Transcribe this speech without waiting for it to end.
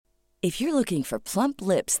If you're looking for plump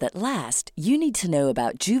lips that last, you need to know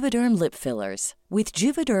about Juvederm lip fillers. With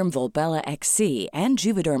Juvederm Volbella XC and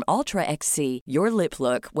Juvederm Ultra XC, your lip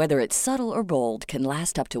look, whether it's subtle or bold, can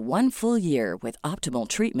last up to 1 full year with optimal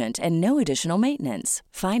treatment and no additional maintenance.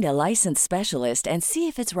 Find a licensed specialist and see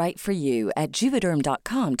if it's right for you at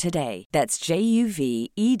Juvederm.com today. That's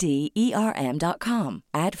JUVEDERM.com.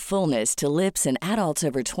 Add fullness to lips in adults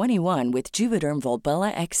over 21 with Juvederm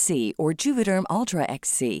Volbella XC or Juvederm Ultra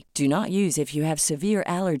XC. Do not use if you have severe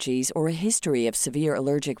allergies or a history of severe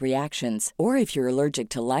allergic reactions, or if you're allergic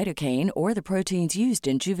to lidocaine or the proteins used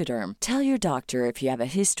in Juvederm. Tell your doctor if you have a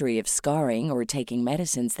history of scarring or taking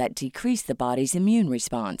medicines that decrease the body's immune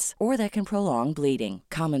response or that can prolong bleeding.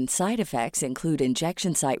 Common side effects include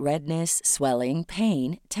injection site redness, swelling,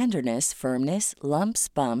 pain, tenderness, firmness, lumps,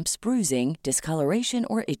 bumps, bruising, discoloration,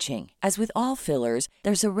 or itching. As with all fillers,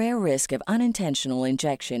 there's a rare risk of unintentional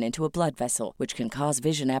injection into a blood vessel, which can cause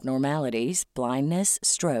vision abnormalities, blindness,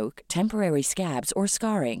 stroke, temporary scabs, or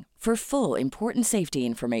scarring. For full, important safety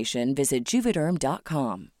information, visit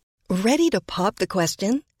Juvederm.com. Ready to pop the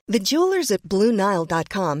question? The jewelers at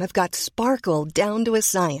BlueNile.com have got sparkle down to a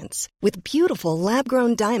science with beautiful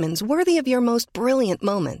lab-grown diamonds worthy of your most brilliant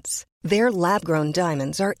moments. Their lab-grown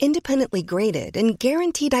diamonds are independently graded and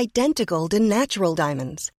guaranteed identical to natural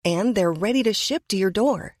diamonds, and they're ready to ship to your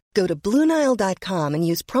door. Go to BlueNile.com and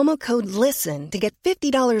use promo code LISTEN to get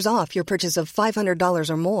 $50 off your purchase of $500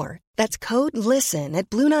 or more. That's code LISTEN at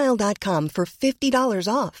BlueNile.com for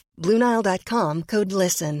 $50 off. BlueNile.com, code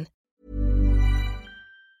LISTEN.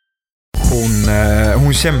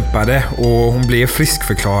 Hon kämpade och hon blev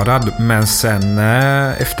friskförklarad, men sen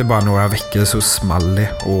efter bara några veckor så small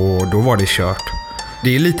det och då var det kört.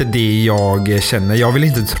 Det är lite det jag känner. Jag vill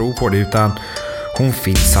inte tro på det, utan hon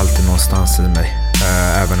finns alltid någonstans i mig.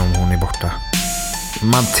 Även om hon är borta.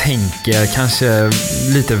 Man tänker kanske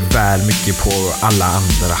lite väl mycket på alla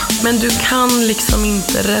andra. Men du kan liksom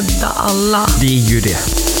inte rädda alla. Det är ju det.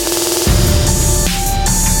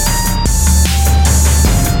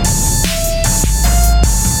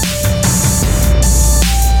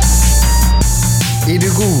 Är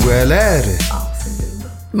du god eller?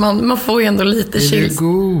 Man får ju ändå lite chills. Är du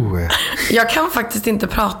god? Jag kan faktiskt inte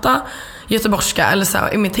prata göteborgska eller så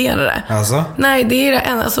här, imitera det. Alltså? Nej, det är det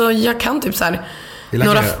enda. Alltså, jag kan typ så här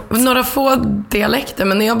några få dialekter,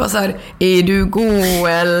 men när jag bara så här, är du god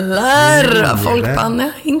eller? Folk bara,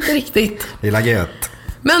 nej, inte riktigt. Det är gött.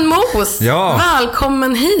 Men Mos,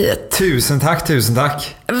 välkommen hit. Tusen tack.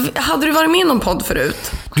 Hade du varit med i någon podd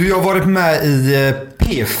förut? Du, jag har varit med i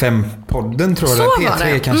P5-podden, tror jag. Så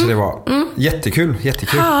P3 kanske det var. Jättekul.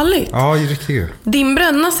 Härligt. Ja, riktigt kul. Din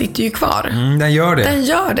bränna sitter ju kvar. Den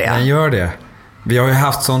gör det. Vi har ju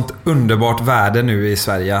haft sånt underbart väder nu i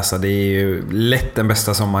Sverige. Alltså, det är ju lätt den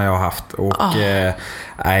bästa sommar jag har haft. Och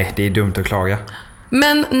nej, det är dumt att klaga.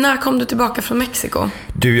 Men när kom du tillbaka från Mexiko?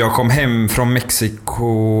 Du, jag kom hem från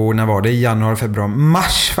Mexiko, när var det? Januari, februari,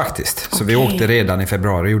 mars faktiskt. Så vi åkte redan i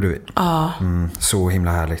februari, gjorde vi. Så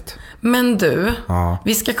himla härligt. Men du,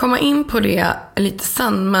 vi ska komma in på det lite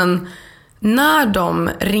sen. Men när de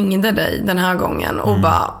ringde dig den här gången och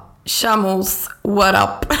bara, Chamos, what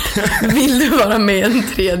up? Vill du vara med en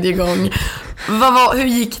tredje gång? Hur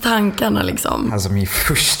gick tankarna liksom? Alltså min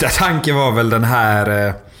första tanke var väl den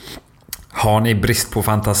här... Har ni brist på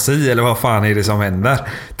fantasi eller vad fan är det som händer?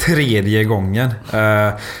 Tredje gången.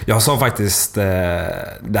 Jag sa faktiskt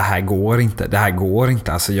det här går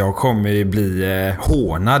inte. Alltså, jag kommer ju bli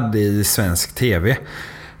hånad i svensk tv.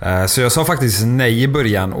 Så jag sa faktiskt nej i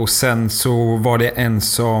början. Och sen så var det en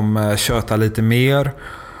som tjötade lite mer.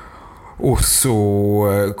 Och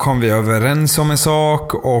så kom vi överens om en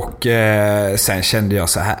sak. Och sen kände jag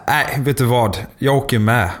så här, nej, vet du vad, jag åker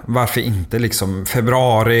med. Varför inte liksom?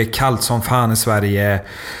 Februari, kallt som fan i Sverige.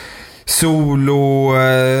 Solo,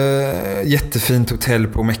 jättefint hotell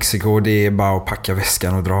på Mexiko. Det är bara att packa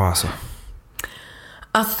väskan och dra alltså.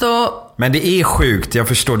 Men det är sjukt, jag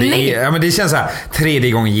förstår. Men det känns så här,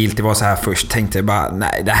 tredje gången gilt, det var så här först. Tänkte jag bara,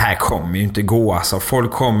 nej, det här kommer ju inte gå alltså.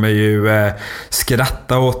 Folk kommer ju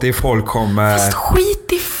skratta åt det. Folk kommer... Fast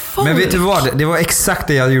skit i folk. Men vet du vad, det var exakt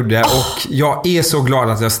det jag gjorde. Och jag är så glad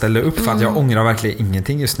att jag ställde upp. För att jag ångrar verkligen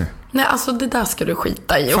ingenting just nu. Nej, alltså det där ska du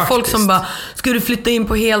skita i. Och folk som bara, ska du flytta in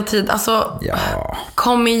på heltid? Alltså,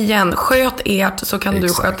 kom igen, sköt ert så kan du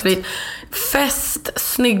sköta ditt. Fest,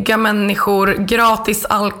 snygga människor, gratis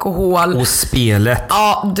alkohol. Och spelet.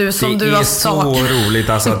 Ja, du som du har sagt. Det är så roligt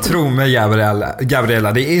alltså. Tro mig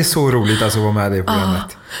Gabriella, det är så roligt alltså att vara med i det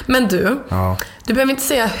programmet. Men du behöver inte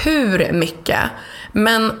säga hur mycket.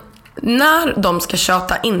 Men när de ska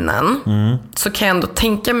tjata innan så kan jag ändå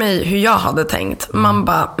tänka mig hur jag hade tänkt. Man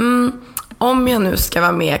bara, om jag nu ska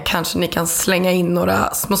vara med, kanske ni kan slänga in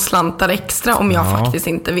några små slantar extra om jag faktiskt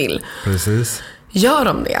inte vill. Precis. Gör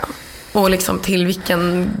de det? Och liksom till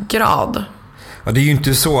vilken grad? Ja, det är ju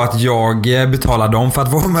inte så att jag betalar dem för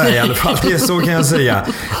att vara med i alla fall. Det är så kan jag säga.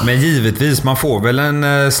 Men givetvis, man får väl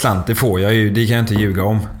en slant. Det får jag ju, det kan jag inte ljuga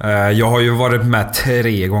om. Jag har ju varit med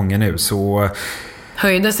 3 gånger nu, så...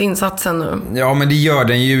 Höjdes insatsen nu? Ja, men det gör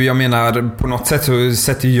den ju. Jag menar, på något sätt så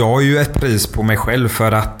sätter jag ju ett pris på mig själv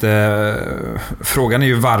för att frågan är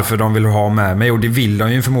ju varför de vill ha med mig, och det vill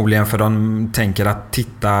de ju förmodligen för de tänker att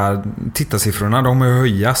tittarsiffrorna, de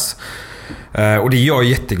höjas. Och det är jag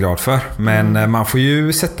jätteglad för. Men man får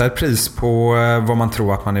ju sätta ett pris på vad man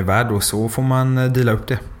tror att man är värd, och så får man dela upp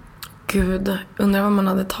det. Gud, undrar vad man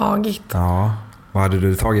hade tagit. Ja, vad hade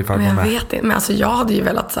du tagit för att vara med? Jag vet inte, men alltså jag hade ju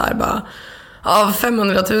velat så här bara... Av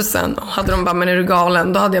 500 000 hade de bara, men är du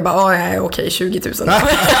galen? Då hade jag bara, okej, 20 000.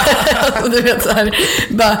 Du vet så här,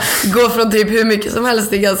 bara gå från typ hur mycket som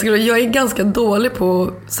helst. Jag är ganska dålig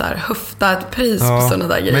på så här, höfta ett pris på sådana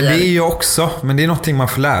där grejer. Men det är ju också, men det är någonting man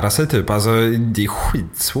får lära sig typ. Alltså, det är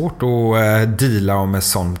skitsvårt att deala med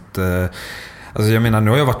sånt. Alltså jag menar,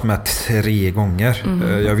 nu har jag varit med 3 gånger.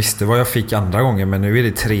 Jag visste vad jag fick andra gången, men nu är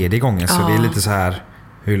det 3:e gången. Så det är lite så här,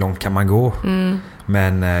 hur långt kan man gå?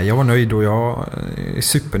 Men jag var nöjd, och jag är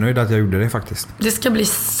supernöjd att jag gjorde det faktiskt. Det ska bli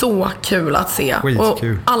så kul att se.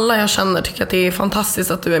 Skitkul. Och alla jag känner tycker att det är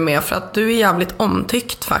fantastiskt att du är med, för att du är jävligt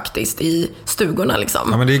omtyckt faktiskt i stugorna liksom.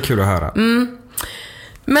 Ja, men det är kul att höra.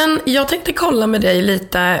 Men jag tänkte kolla med dig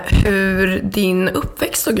lite hur din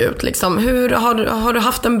uppväxt såg ut liksom. Har du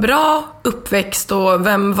haft en bra uppväxt, och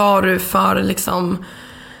vem var du för liksom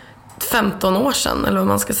 15 år sedan, eller vad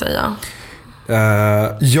man ska säga?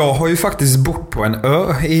 Jag har ju faktiskt bott på en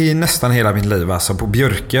ö i nästan hela mitt liv, alltså på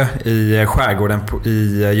Björke i skärgården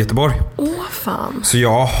i Göteborg. Fan. Så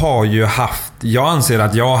jag anser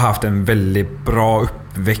att jag har haft en väldigt bra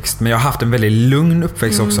uppväxt, men jag har haft en väldigt lugn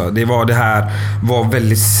uppväxt också. Det var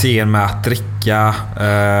väldigt sen med att dricka.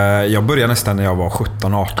 Jag började nästan när jag var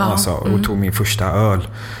 17-18 alltså, och tog min första öl.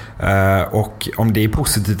 Och om det är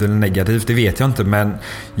positivt eller negativt, det vet jag inte, men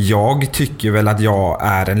jag tycker väl att jag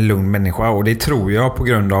är en lugn människa, och det tror jag på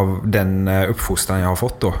grund av den uppfostran jag har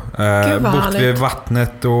fått då. Bott vid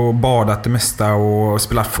vattnet och badat det mesta och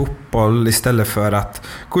spelat fotboll istället för att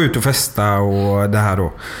gå ut och festa och det här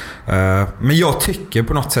då. Men jag tycker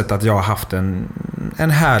på något sätt att jag har haft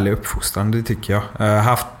en härlig uppfostran, det tycker jag. Jag har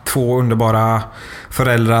haft 2 underbara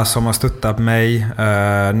föräldrar som har stöttat mig.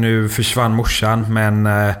 Nu försvann morsan, men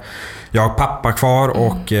jag har pappa kvar,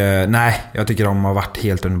 och jag tycker de har varit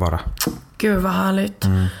helt underbara. Gud vad härligt.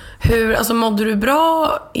 Alltså mådde du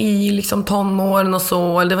bra i liksom tonåren och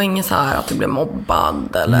så, eller det var ingen så här att du blev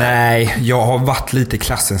mobbad eller? Nej, jag har varit lite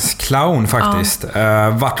klassens clown faktiskt.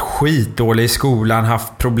 Varit skitdålig i skolan,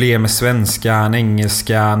 haft problem med svenskan,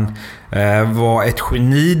 engelskan. Var ett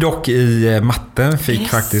geni dock i matten. Fick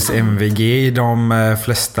faktiskt MVG i de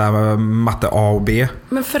flesta matte A och B.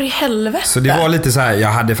 Men för i helvete. Så det var lite så här, jag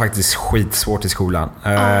hade faktiskt skitsvårt i skolan.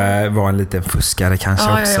 Var en liten fuskare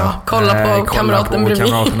kanske också. Kolla på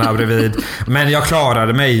kamraterna bredvid. Men jag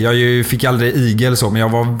klarade mig. Jag fick aldrig igel så, men jag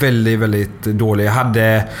var väldigt, väldigt dålig. Jag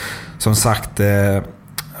hade som sagt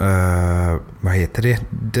vad heter det?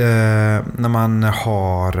 När man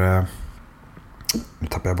har nu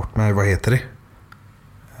tappar jag bort mig. Vad heter det?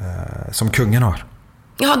 Som kungen har.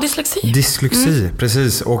 Ja, dyslexi.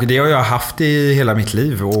 Precis. Och det har jag haft i hela mitt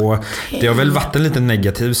liv. Och det har väl varit en liten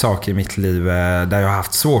negativ sak i mitt liv, där jag har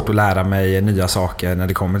haft svårt att lära mig nya saker när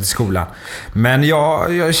det kommer till skolan. Men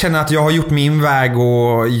jag känner att jag har gjort min väg,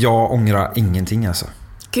 och jag ångrar ingenting alltså.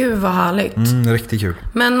 Gud vad härligt. Riktigt kul.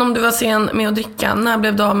 Men om du var sen med att dricka, när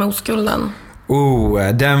blev du av med oskulden?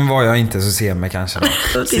 Den var jag inte så sen med kanske.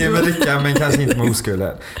 Sen med dricka, men kanske inte med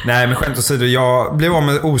oskulden. Nej, men skämt åsido, jag blev av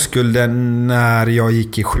med oskulden när jag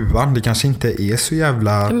gick i 7:an. Det kanske inte är så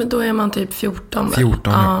jävla... Ja, men då är man typ 14.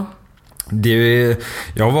 14, ja.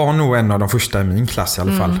 Jag var nog en av de första i min klass i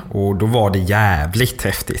alla fall. Och då var det jävligt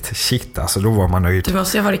häftigt. Shit, alltså då var man nöjd. Du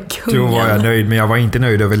måste ju ha varit kungen. Då var jag nöjd, men jag var inte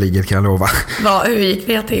nöjd över ligget, kan jag lova. Hur gick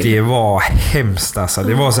det till? Det var hemskt alltså.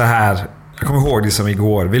 Det var så här... Jag kommer ihåg det som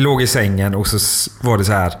igår. Vi låg i sängen, och så var det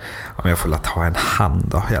så här, om jag får ta en hand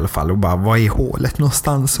då, i alla fall, och bara, vad är hålet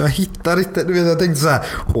någonstans? Så jag hittar inte, du vet, jag tänkte så här,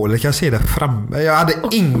 hålet kanske är där framme. Jag hade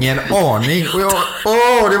ingen aning.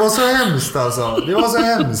 Och det var så hemskt alltså. Det var så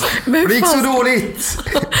hemskt. Och det gick så dåligt.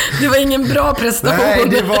 Det var ingen bra prestation. Nej,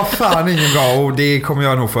 det var fan ingen bra. Och det kommer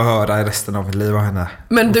jag nog få höra i resten av mitt liv av henne.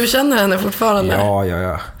 Men du känner henne fortfarande? Ja.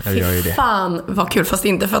 Jag gör ju det. Fan, vad kul. Fast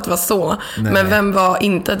inte för att det var så. Nej. Men vem var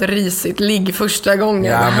inte ett risigt ligg första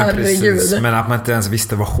gången? Ja, men herregud. precis. Men att man inte ens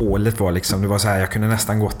visste vad hålet var liksom. Det var så här, jag kunde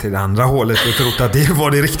nästan gå till det andra hålet och trott att det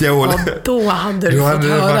var det riktiga hålet. Ja, då hade du fått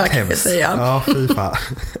höra, kan jag säga. Ja, fy fan.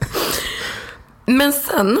 Men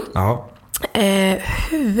sen, ja.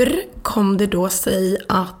 hur kom det då sig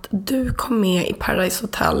att du kom med i Paradise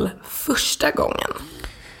Hotel första gången?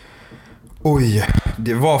 Oj,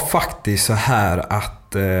 det var faktiskt så här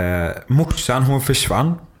att morsan hon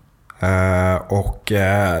försvann. Och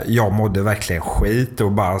jag mådde verkligen skit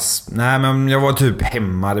och bara, nej men jag var typ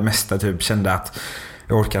hemma det mesta, typ kände att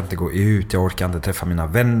jag orkar inte gå ut, jag orkar inte träffa mina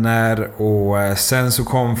vänner. Och sen så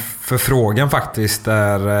kom förfrågan faktiskt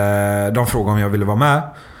där de frågade om jag ville vara med.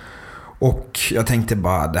 Och jag tänkte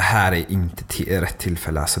bara, det här är inte rätt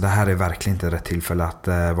tillfälle. Alltså det här är verkligen inte rätt tillfälle att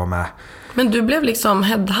vara med. Men du blev liksom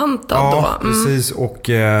headhuntad då? Ja, precis. Och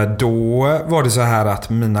då var det så här att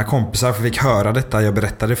mina kompisar fick höra detta. Jag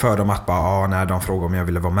berättade för dem att bara, när de frågade om jag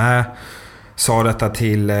ville vara med. Sa detta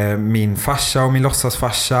till min farsa och min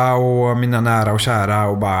låtsasfarsa och mina nära och kära.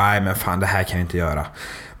 Och bara, nej men fan, det här kan jag inte göra.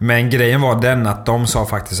 Men grejen var den att de sa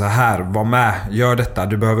faktiskt så här: var med, gör detta,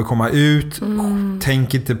 du behöver komma ut,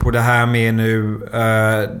 tänk inte på det här mer nu,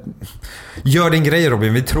 gör din grej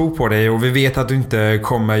Robin, vi tror på dig och vi vet att du inte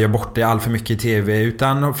kommer göra bort dig allt för mycket i tv,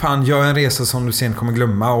 utan fan, gör en resa som du sen kommer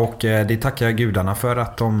glömma. Och det tackar jag gudarna för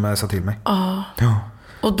att de sa till mig. Ja.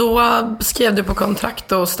 Och då skrev du på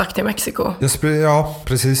kontrakt och stack till Mexiko? Ja,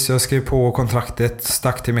 precis. Jag skrev på kontraktet,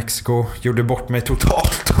 stack till Mexiko, gjorde bort mig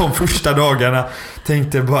totalt de första dagarna.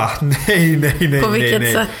 Tänkte bara, nej. På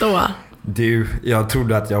vilket sätt då? Du, jag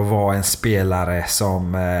trodde att jag var en spelare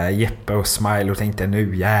som Jeppe och Smile och tänkte,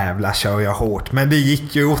 nu jävla kör jag hårt. Men det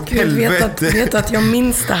gick ju åt helvete. Vet att jag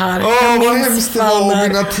minns det här. Vad hemskt det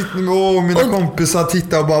var. Mina kompisar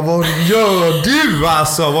tittade och bara, vad gör du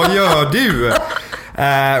alltså? Vad gör du?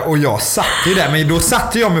 Och jag satt ju där, men då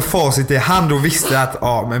satt jag med facit i hand och visste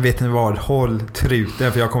att men vet ni vad, håll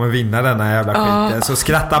truten för jag kommer vinna den här jävla skiten. Så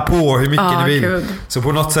skratta på hur mycket ni vill. Gud. Så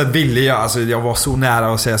på något sätt ville jag, alltså jag var så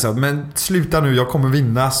nära att säga så, men sluta nu, jag kommer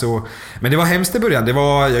vinna. Så, men det var hemskt i början,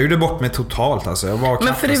 jag gjorde bort mig totalt alltså.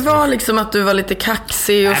 Men för det var liksom att du var lite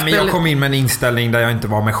kaxig och men jag kom in med en inställning där jag inte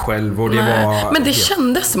var mig själv och det var... Men det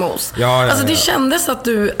kändes Mos. Det kändes att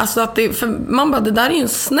du, alltså att det, för man bara, det där är ju en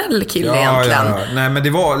snäll kille egentligen. Nej, men det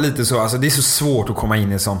var lite så, alltså det är så svårt att komma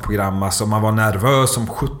in i ett sånt program, alltså man var nervös som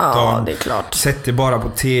 17. Ja, det är klart. Sett det bara på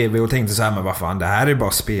tv och tänkte så här, men vad fan, det här är bara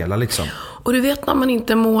att spela liksom. Och du vet när man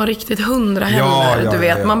inte mår riktigt 100 heller. Du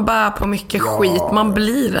vet, man bär på mycket skit. Man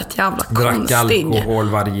blir rätt jävla konstig. Drack alkohol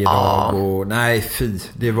varje dag och nej fy.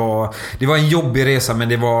 Det var en jobbig resa, men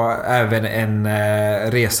det var även en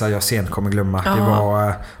resa jag sent kommer glömma. Det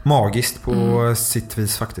var magiskt på sitt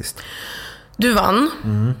vis faktiskt. Du vann.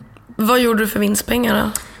 Vad gjorde du för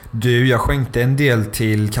vinstpengarna? Jag skänkte en del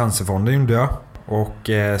till Cancerfonden gjorde jag. Och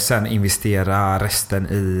sen investera resten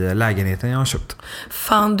i lägenheten jag har köpt.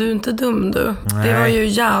 Fan, du är inte dum du. Nej. Det var ju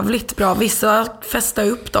jävligt bra. Vissa festar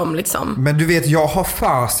upp dem liksom. Men du vet, jag har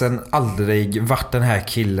fasen aldrig varit den här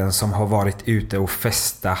killen som har varit ute och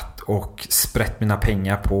festat och sprätt mina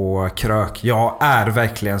pengar på krök. Jag är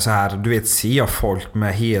verkligen så här, du vet, ser jag folk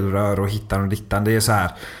med helrör och hittan och dittan. Det är så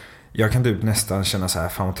här... Jag kan typ nästan känna så här,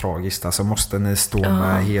 fan vad tragiskt. Alltså måste ni stå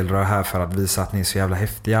med helrör här för att visa att ni är så jävla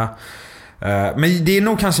häftiga. Men det är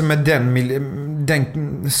nog kanske med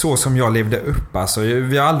den så som jag levde upp. Alltså,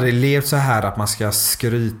 vi har aldrig levt så här att man ska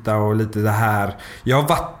skryta och lite det här. Jag har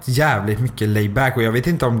varit jävligt mycket layback och jag vet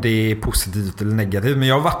inte om det är positivt eller negativt. Men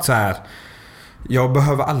jag har varit så här. Jag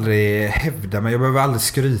behöver aldrig hävda mig, jag behöver aldrig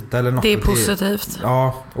skryta eller något. Det är positivt.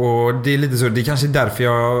 Ja, och det är lite så. Det är kanske därför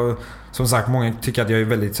jag... Som sagt, många tycker att jag är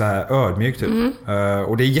väldigt så här ödmjuk typ.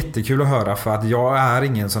 Och det är jättekul att höra, för att jag är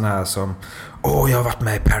ingen sån här som jag har varit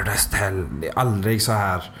med i Paradise Hotel. Det är aldrig så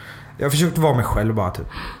här. Jag har försökt vara mig själv bara typ.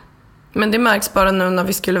 Men det märks bara nu när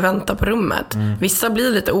vi skulle vänta på rummet. Vissa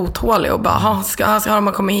blir lite otåliga och bara, har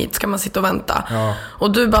man kommit hit ska man sitta och vänta. Ja.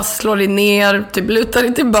 Och du bara slår dig ner, typ lutar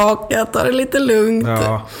dig tillbaka, tar det lite lugnt.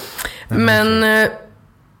 Ja. Men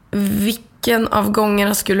vilken av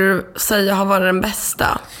gångerna skulle du säga har varit den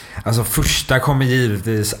bästa? Alltså första kommer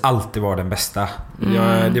givetvis alltid vara den bästa.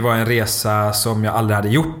 Det var en resa som jag aldrig hade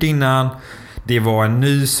gjort innan. Det var en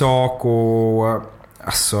ny sak och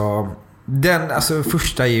alltså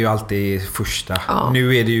första är ju alltid första.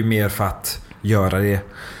 Nu är det ju mer för att göra det.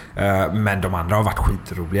 Men de andra har varit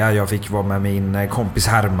skitroliga. Jag fick vara med min kompis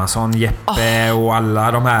Hermansson, Jeppe och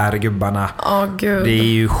alla de här gubbarna. Gud. Det är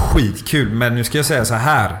ju skitkul. Men nu ska jag säga så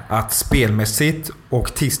här, att spelmässigt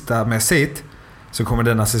och tisdagmässigt så kommer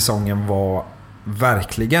denna säsongen vara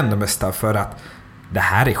verkligen det bästa, för att det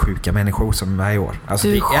här är sjuka människor som är i år. Alltså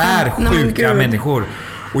det är sjuka människor.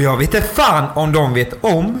 Och jag vet inte fan om de vet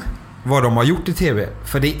om vad de har gjort i tv.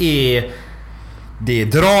 För det är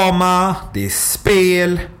drama, det är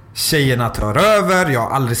spel, tjejerna tar över. Jag har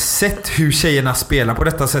aldrig sett hur tjejerna spelar på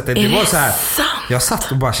detta sättet. Det var så här. Jag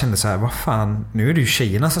satt och bara kände så här, vad fan, nu är det ju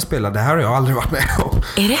tjejerna som spelar. Det här har jag aldrig varit med om.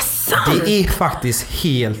 Är det sant? Det är faktiskt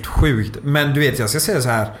helt sjukt. Men du vet, jag ska säga så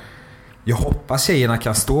här, jag hoppas tjejerna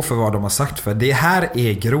kan stå för vad de har sagt, för det här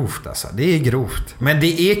är grovt alltså. Det är grovt. Men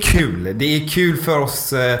det är kul. Det är kul för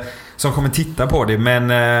oss som kommer titta på det.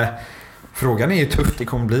 Men frågan är ju tufft det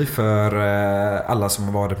kommer bli för alla som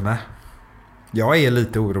har varit med. Jag är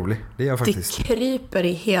lite orolig. Det är jag faktiskt. Det kryper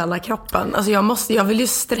i hela kroppen. Alltså jag vill ju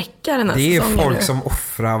sträcka den här säsongen. Det är säsongen folk nu som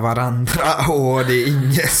offrar varandra och det är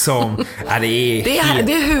inget som...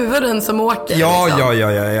 det är huvuden som åker. Ja, liksom.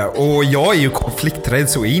 ja. Och jag är ju konflikträdd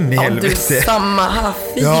så in i helvete. Du är samma här.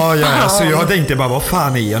 Ja, så jag tänkte bara, vad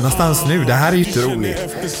fan är jag någonstans nu? Det här är ju inte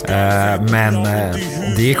roligt. Men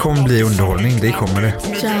det kommer bli underhållning, det kommer det.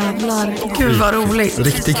 Jävlar, gud vad roligt.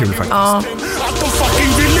 Riktigt kul faktiskt. Ja.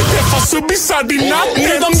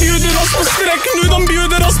 Nu de bjuder oss på sträck, nu de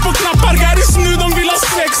bjuder oss på knappar. Garis nu de vill ha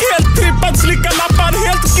sex, helt trippat, slicka lappar.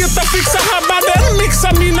 Helt gitta, fixa habbar, den mixa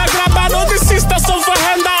mina grabbar. Och det sista som får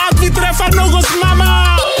hända, att vi träffar någons mamma.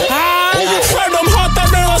 För de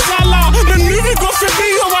hatade oss alla, men nu vi går förbi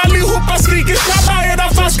och allihopa skriker snabba. Era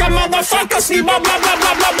falska motherfuckers, ni bara bla bla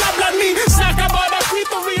bla bla bla bla. Ni snackar bara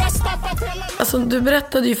skit och vi har stappat hela... Alltså du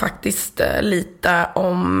berättade ju faktiskt lite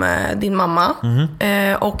om din mamma.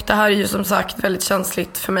 Och det här är ju som sagt väldigt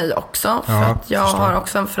känsligt för mig också. För att jag har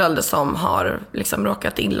också en förälder som har liksom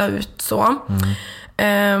råkat illa ut så.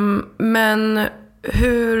 Men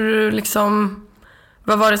hur liksom...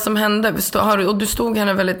 Vad var det som hände? Och du stod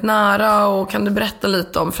henne väldigt nära, och kan du berätta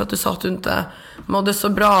lite om, för att du sa att du inte mådde så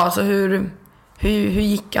bra. Alltså hur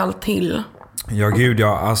gick allt till? Ja gud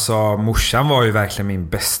ja, alltså morsan var ju verkligen min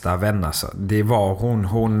bästa vän alltså. Det var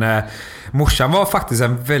hon morsan var faktiskt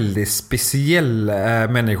en väldigt speciell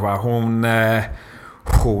människa. Hon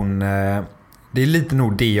det är lite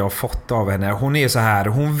nog det jag har fått av henne. Hon är så här,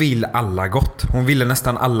 hon vill alla gott. Hon ville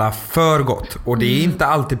nästan alla för gott. Och det är inte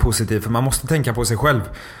alltid positivt, för man måste tänka på sig själv.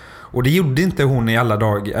 Och det gjorde inte hon i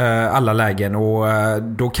alla lägen. Och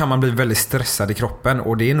då kan man bli väldigt stressad i kroppen.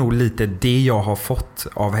 Och det är nog lite det jag har fått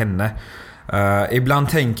av henne. Ibland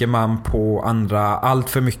tänker man på andra allt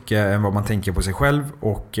för mycket än vad man tänker på sig själv.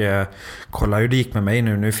 Och kolla hur det gick med mig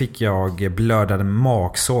nu. Nu fick jag blödande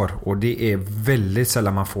magsår. Och det är väldigt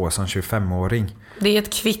sällan man får som 25-åring. Det är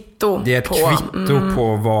ett kvitto. Det är ett kvitto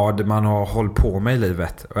på vad man har hållit på med i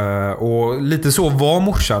livet. Och lite så var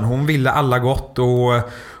morsan. Hon ville alla gott och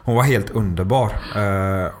hon var helt underbar.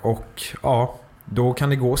 Och ja, då kan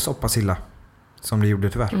det gå så pass illa som det gjorde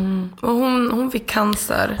tyvärr. Och hon fick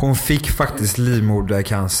cancer. Hon fick faktiskt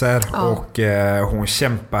livmodercancer. Och hon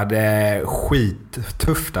kämpade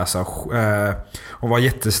skittufft alltså. Hon var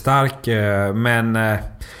jättestark, men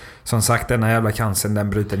som sagt, den här jävla cancern, den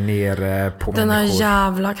bryter ner på den människor. Den här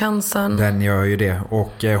jävla cancern. Den gör ju det.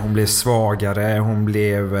 Och hon blev svagare, hon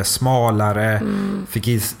blev smalare,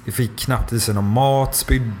 fick knappt i sig någon mat,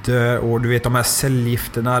 spydde. Och du vet, de här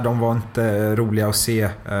cellgifterna, de var inte roliga att se.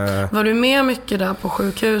 Var du med mycket där på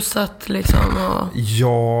sjukhuset liksom? Och...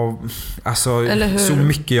 Ja, alltså så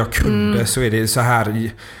mycket jag kunde. Så är det så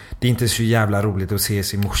här. Det är inte så jävla roligt att se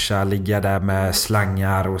sin morsa ligga där med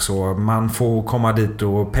slangar och så. Man får komma dit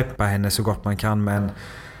och peppa henne så gott man kan. Men,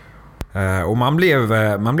 och man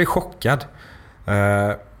blev chockad.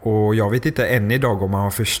 Och jag vet inte än idag om man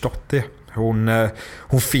har förstått det.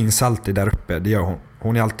 Hon finns alltid där uppe, det gör hon.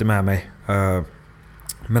 Hon är alltid med mig.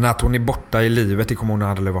 Men att hon är borta i livet, det kommer hon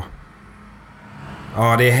aldrig vara.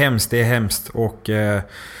 Ja, det är hemskt. Och...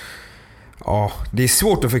 ja, det är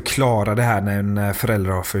svårt att förklara det här när en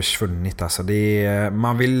förälder har försvunnit. Alltså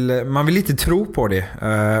man vill inte tro på det.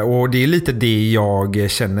 Och det är lite det jag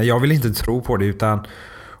känner. Jag vill inte tro på det, utan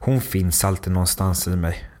hon finns alltid någonstans i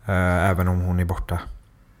mig. Även om hon är borta.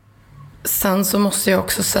 Sen så måste jag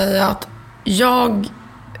också säga att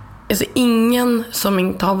alltså ingen som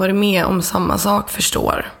inte har varit med om samma sak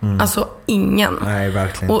förstår. Alltså ingen. Nej,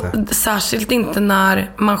 verkligen inte. Och särskilt inte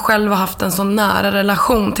när man själv har haft en så nära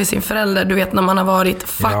relation till sin förälder. Du vet, när man har varit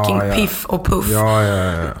fucking piff och puff. Ja.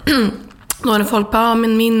 Då när folk bara,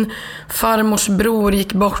 men min farmors bror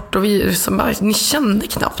gick bort och vi så bara, ni kände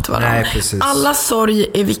knappt varandra. Nej, precis. Alla sorg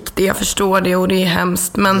är viktig, jag förstår det och det är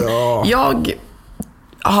hemskt. Men jag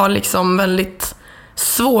har liksom väldigt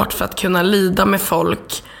svårt för att kunna lida med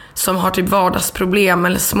folk som har typ vardagsproblem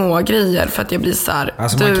eller små grejer, för att jag blir så här.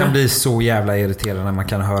 Alltså man kan bli så jävla irriterad när man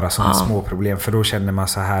kan höra sådana små problem, för då känner man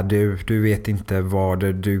så här, du vet inte vad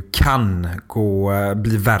du kan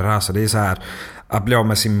bli värre. Alltså det är så här, att bli av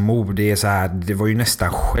med sin mor, det är så här, det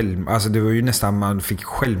var ju nästan man fick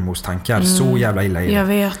självmordstankar. Så jävla illa är det. Jag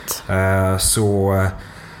vet. Så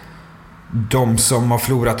de som har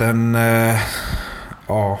förlorat en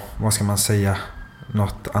vad ska man säga,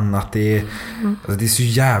 något annat, det är så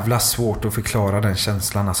jävla svårt att förklara den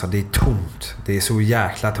känslan. Alltså det är tomt. Det är så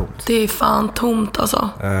jäkla tomt. Det är fan tomt alltså.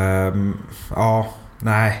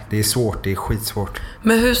 Nej, det är svårt. Det är skitsvårt.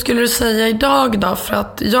 Men hur skulle du säga idag då? För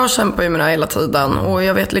att jag kämpar ju med det här hela tiden. Och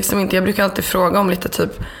jag vet liksom inte, jag brukar alltid fråga om lite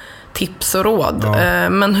typ tips och råd.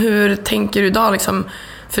 Men hur tänker du idag liksom?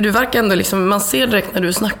 För du verkar ändå liksom, man ser direkt när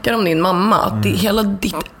du snackar om din mamma att hela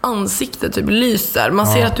ditt ansikte typ lyser. Man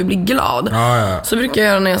ser att du blir glad. Så brukar jag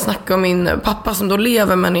göra när jag snackar om min pappa som då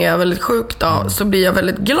lever men är väldigt sjuk då, så blir jag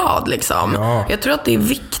väldigt glad liksom. Jag tror att det är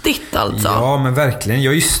viktigt alltså. Ja, men verkligen.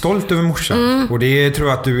 Jag är ju stolt över morsan. Och det tror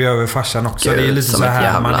jag att du är över farsan också. Gud, det är lite så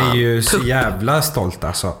här, man är ju så jävla stolt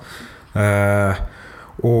alltså.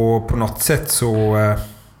 Och på något sätt så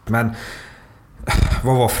men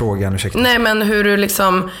vad var frågan? Ursäkta. Nej, men hur du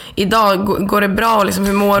liksom idag, går det bra liksom,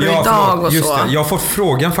 hur mår du idag och just så? Det. Jag har fått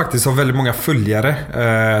frågan faktiskt av väldigt många följare.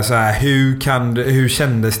 Så här, hur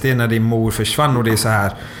kändes det när din mor försvann? Och det är så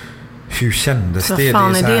här, hur kändes det? Det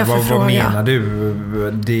är så här, vad menar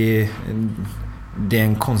du? Det är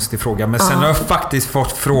en konstig fråga. Men sen har jag faktiskt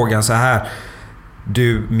fått frågan så här: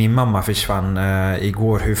 du, min mamma försvann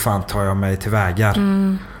igår, hur fan tar jag mig till vägar?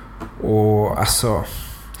 Och alltså,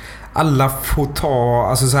 alla får ta,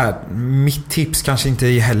 alltså så här, mitt tips kanske inte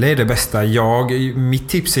heller är det bästa. Mitt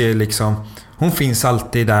tips är liksom, hon finns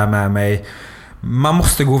alltid där med mig. Man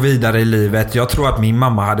måste gå vidare i livet. Jag tror att min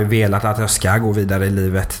mamma hade velat att jag ska gå vidare i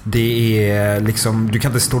livet. Det är liksom, du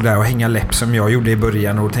kan inte stå där och hänga läpp som jag gjorde i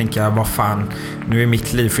början och tänka, vad fan, nu är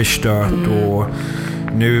mitt liv förstört och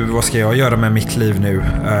nu, vad ska jag göra med mitt liv nu?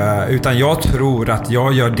 Utan jag tror att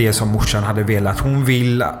jag gör det som morsan hade velat. Hon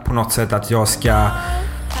vill på något sätt att jag ska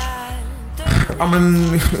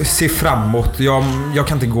se framåt. Jag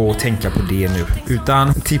kan inte gå och tänka på det nu.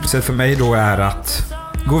 Utan tipset för mig då är att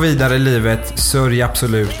gå vidare i livet. Sörj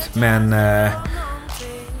absolut, men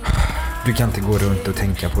du kan inte gå runt och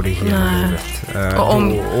tänka på det hela livet.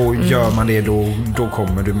 Och gör man det då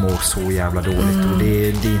kommer du må så jävla dåligt. Och det är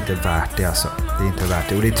inte värt det alltså. Det är inte värt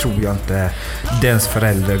det. Och det tror jag inte dens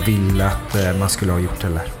förälder vill att man skulle ha gjort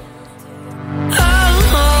heller.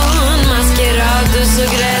 Du såg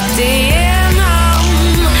rätt igenom.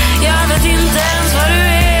 Jag vet inte ens vad du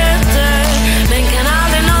heter, men kan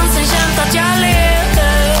aldrig någonsin känt att jag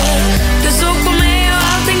lever. Du såg på mig och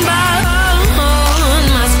allting bara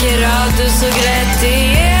maskerad. Du såg rätt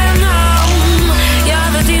igenom. Jag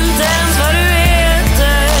vet inte ens vad du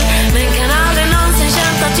heter, men kan aldrig någonsin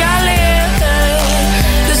känt att jag lever.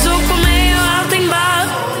 Du såg på mig och allting bara,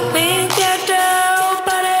 mitt hjärta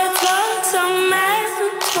hoppade ett slag som en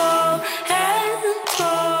två.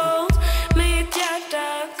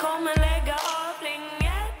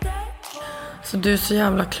 Så du är så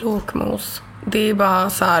jävla klok, Mos. Det är bara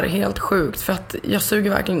så här helt sjukt, för att jag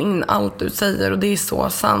suger verkligen in allt du säger och det är så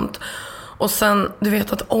sant. Och sen, du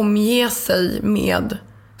vet, att omge sig med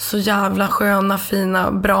så jävla sköna,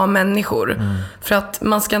 fina, bra människor. För att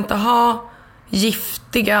man ska inte ha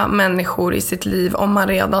giftiga människor i sitt liv om man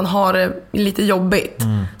redan har det lite jobbigt.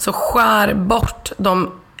 Så skär bort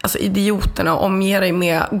de idioterna och omge dig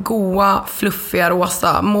med goa, fluffiga,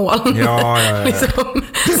 rosa moln. Ja. Liksom.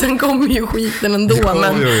 Sen kommer ju skiten ändå.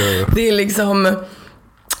 Men det är liksom,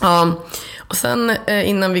 ja. Och sen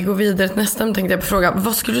innan vi går vidare till nästa tänkte jag på fråga,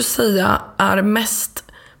 vad skulle du säga är mest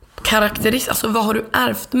karaktäristiskt? Alltså vad har du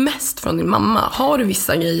ärvt mest från din mamma? Har du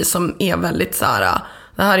vissa grejer som är väldigt så här,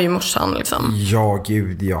 det här är ju morsan liksom? Ja,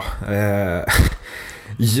 gud ja.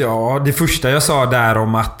 Ja, det första jag sa där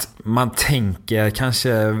om att man tänker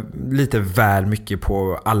kanske lite väl mycket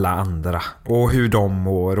på alla andra och hur de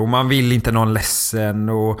mår, och man vill inte någon ledsen,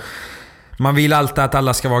 och man vill alltid att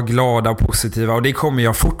alla ska vara glada och positiva, och det kommer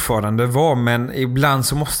jag fortfarande vara, men ibland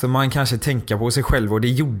så måste man kanske tänka på sig själv, och det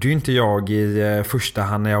gjorde ju inte jag i första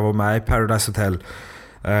hand när jag var med i Paradise Hotel.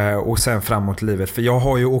 Och sen framåt livet. För jag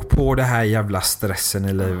har ju åkt på det här jävla stressen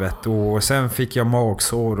i livet. Och sen fick jag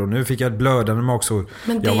magsår. Och nu fick jag ett blödande magsår.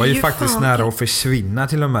 Jag var ju faktiskt nära att försvinna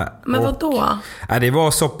till och med. Men vad då? Det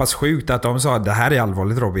var så pass sjukt att de sa: det här är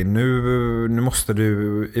allvarligt, Robin. Nu måste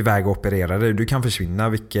du iväg och operera dig. Du kan försvinna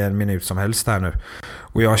vilken minut som helst här nu.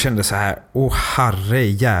 Och jag kände så här: herre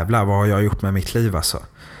jävlar, vad har jag gjort med mitt liv alltså.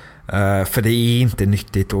 För det är inte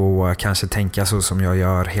nyttigt att kanske tänka så som jag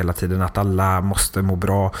gör hela tiden, att alla måste må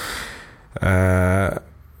bra.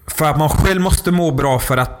 För att man själv måste må bra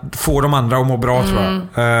för att få de andra att må bra, tror jag.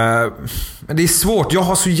 Men det är svårt, jag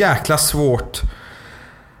har så jäkla svårt.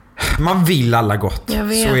 Man vill alla gott,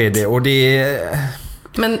 så är det. Och det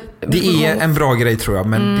är en bra grej, tror jag.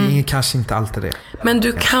 Men det är kanske inte alltid det. Men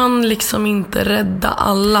du kan liksom inte rädda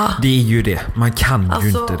alla. Det är ju det, man kan ju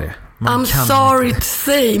inte det. I'm sorry to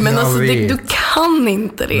say, men alltså du kan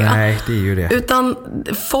inte det. Nej, det är ju det. Utan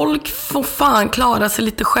folk får fan klara sig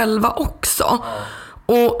lite själva också.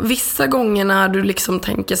 Och vissa gånger när du liksom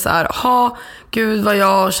tänker så här: gud vad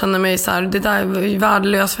jag känner mig så här, det där är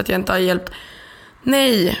värdelöst för att jag inte har hjälpt.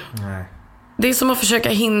 Nej. Det är som att försöka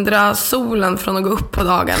hindra solen från att gå upp på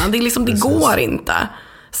dagarna. Det är liksom, det går inte.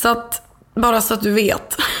 Så att, bara så att du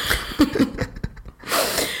vet.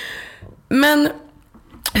 Men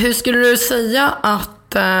hur skulle du säga att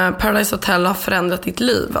Paradise Hotel har förändrat ditt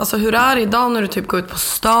liv? Alltså hur är det idag när du typ går ut på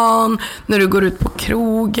stan, när du går ut på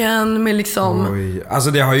krogen med liksom...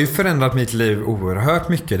 Alltså det har ju förändrat mitt liv oerhört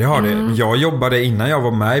mycket, det har det. Jag jobbade, innan jag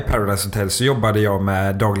var med i Paradise Hotel så jobbade jag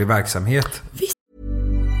med daglig verksamhet.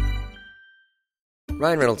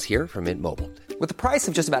 Ryan Reynolds here from Mint Mobile. With the price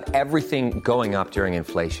of just about everything going up during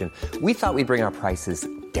inflation, we thought we'd bring our prices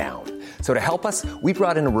down. So to help us, we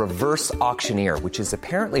brought in a reverse auctioneer, which is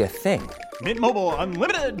apparently a thing. Mint Mobile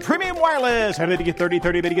Unlimited Premium Wireless. How to get 30,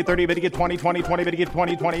 30, bit to get 30, bit to get 20, 20, 20, bit to get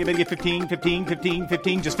 20, 20, bit to get 15, 15, 15,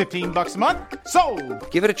 15, just $15 a month?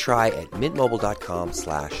 Sold! Give it a try at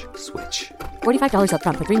mintmobile.com/switch. $45 up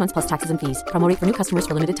front for 3 months plus taxes and fees. Promo rate for new customers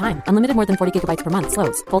for limited time. Unlimited more than 40 gigabytes per month.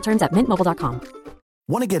 Slows full terms at mintmobile.com.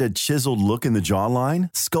 Want to get a chiseled look in the jawline?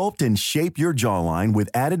 Sculpt and shape your jawline with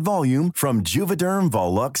added volume from Juvederm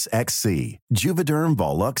Volux XC. Juvederm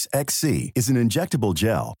Volux XC is an injectable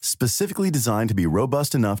gel specifically designed to be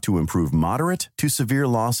robust enough to improve moderate to severe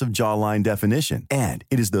loss of jawline definition. And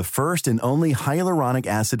it is the first and only hyaluronic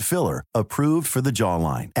acid filler approved for the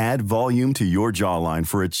jawline. Add volume to your jawline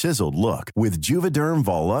for a chiseled look with Juvederm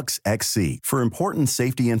Volux XC. For important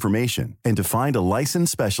safety information and to find a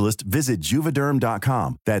licensed specialist, visit Juvederm.com.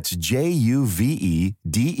 That's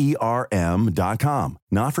Juvederm.com.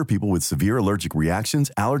 Not for people with severe allergic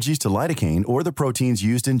reactions, allergies to lidocaine, or the proteins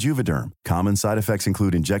used in Juvederm. Common side effects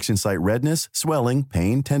include injection site redness, swelling,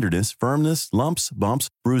 pain, tenderness, firmness, lumps, bumps,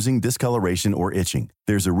 bruising, discoloration, or itching.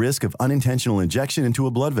 There's a risk of unintentional injection into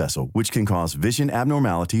a blood vessel, which can cause vision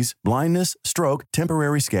abnormalities, blindness, stroke,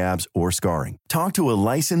 temporary scabs, or scarring. Talk to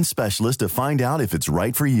a licensed specialist to find out if it's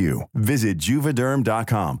right for you. Visit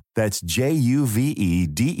Juvederm.com. That's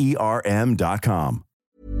Juvederm.com.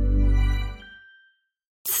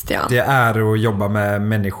 Det är att jobba med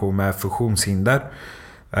människor med funktionshinder.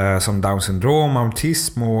 Som Down syndrom,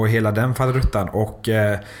 autism och hela den faderuttan. Och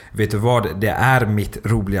vet du vad? Det är mitt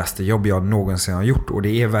roligaste jobb jag någonsin har gjort. Och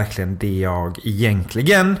det är verkligen det jag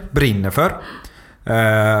egentligen brinner för.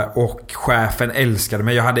 Och chefen älskade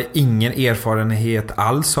mig. Jag hade ingen erfarenhet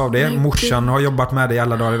alls av det. Morsan har jobbat med det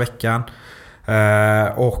alla dagar i veckan.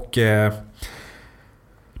 Och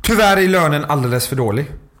tyvärr är lönen alldeles för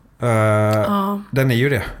dålig. Den är ju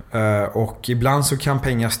det. Och ibland så kan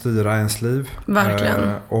pengar styra ens liv.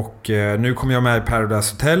 Verkligen. Och nu kommer jag med i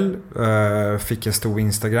Paradise Hotel. Fick en stor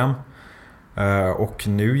Instagram. Och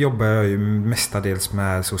nu jobbar jag ju mestadels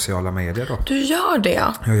med sociala medier då. Du gör det?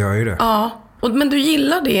 Jag gör ju det. Ja. Men du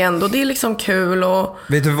gillar det ändå. Det är liksom kul och...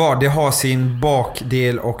 Vet du vad? Det har sin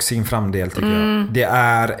bakdel och sin framdel, tycker jag. Det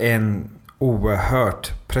är en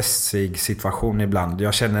oerhört pressig situation ibland.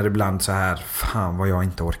 Jag känner ibland så här: fan vad jag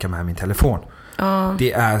inte orkar med min telefon.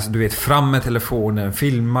 Det är, du vet, fram med telefonen,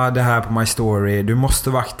 filma det här på My Story, du måste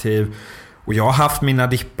vara aktiv. Och jag har haft mina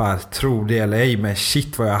dippar, tro det eller ej, men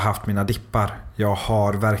shit vad jag har haft mina dippar. Jag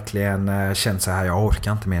har verkligen känt så här: jag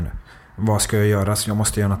orkar inte mer nu. Vad ska jag göra? Så jag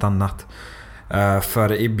måste göra något annat.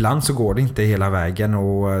 För ibland så går det inte hela vägen,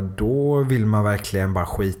 och då vill man verkligen bara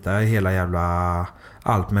skita i hela jävla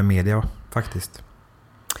allt med media faktiskt.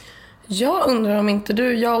 Jag undrar om inte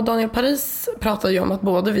jag och Daniel Paris pratade ju om att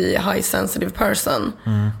både vi är high sensitive person.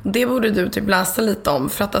 Det borde du typ läsa lite om,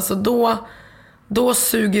 för att alltså då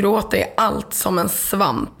suger åt dig allt som en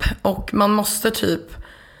svamp, och man måste typ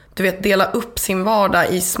du vet, dela upp sin vardag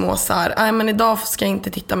i små så här, nej men idag ska jag inte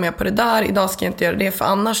titta mer på det där, idag ska jag inte göra det, för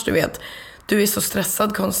annars du vet, du är så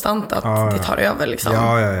stressad konstant att det tar över liksom.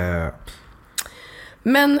 Ja.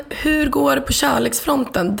 Men hur går det på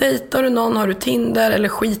kärleksfronten? Dejtar du någon, har du Tinder eller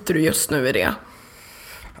skiter du just nu i det?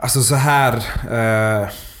 Alltså så här,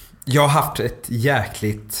 jag har haft ett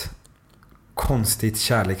jäkligt konstigt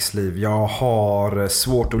kärleksliv. Jag har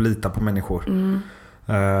svårt att lita på människor.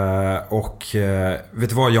 Och vet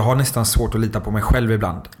du vad, jag har nästan svårt att lita på mig själv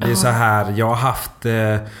ibland. Det är så här, jag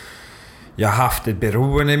har haft ett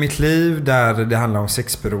beroende i mitt liv där det handlar om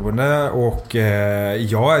sexberoende, och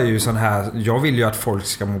jag är ju sån här, jag vill ju att folk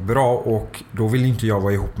ska må bra, och då vill inte jag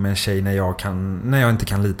vara ihop med en tjej när jag inte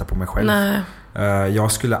kan lita på mig själv. Nej.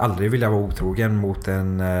 Jag skulle aldrig vilja vara otrogen mot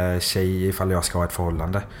en tjej ifall jag ska ha ett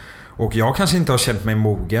förhållande. Och jag kanske inte har känt mig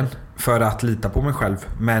mogen för att lita på mig själv,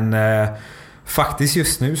 men faktiskt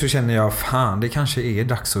just nu så känner jag, fan, det kanske är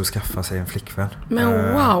dags att skaffa sig en flickvän.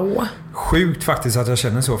 Men wow. Sjukt faktiskt att jag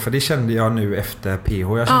känner så, för det kände jag nu efter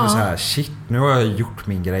PH. Jag kände så här, shit, nu har jag gjort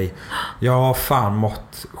min grej. Jag har fan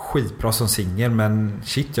mått skitbra som singel, men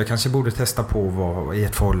shit, jag kanske borde testa på att vara i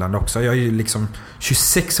ett förhållande också. Jag är ju liksom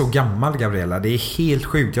 26 år gammal, Gabriella. Det är helt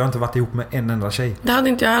sjukt, jag har inte varit ihop med en enda tjej. Det hade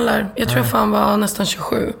inte jag heller. Jag tror jag fan var nästan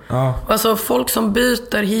 27. Ja. Och alltså folk som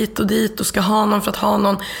byter hit och dit och ska ha någon för att ha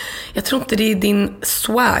någon, jag tror inte det är din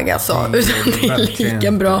swag alltså, utan det är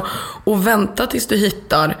lika bra att vänta tills du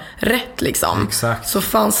hittar rätt liksom. Exakt. Så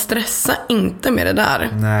fan, stressa inte med det där.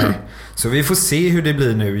 Nej. Så vi får se hur det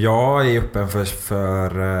blir nu. Jag är öppen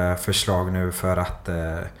för förslag nu för att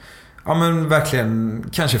ja, men verkligen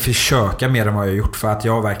kanske försöka mer än vad jag har gjort, för att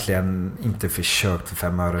jag har verkligen inte försökt för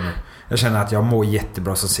 5 öre nu. Jag känner att jag mår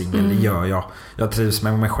jättebra som singel, det gör jag. Jag trivs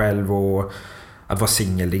med mig själv, och att vara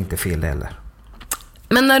singel, det är inte fel heller.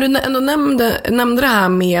 Men när du ändå nämnde det här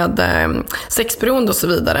med sexberoende och så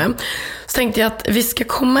vidare, så tänkte jag att vi ska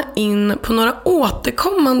komma in på några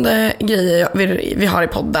återkommande grejer vi har i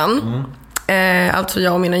podden. Alltså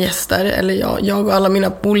jag och mina gäster, eller jag och alla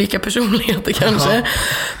mina olika personligheter kanske.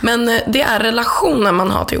 Men det är relationer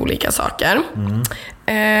man har till olika saker.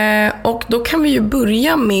 Och då kan vi ju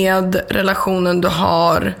börja med relationen du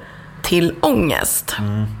har till ångest.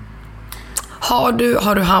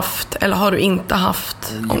 Har du haft eller har du inte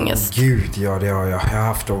haft ångest? Gud, ja, det har jag. Jag har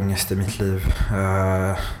haft ångest i mitt liv.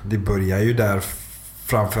 Det börjar ju där,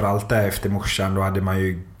 framförallt där efter morsan. Då hade man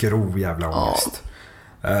ju grov jävla ångest.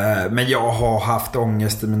 Men jag har haft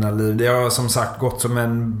ångest i mina liv. Det har som sagt gått som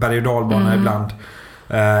en berg- och dalbana ibland.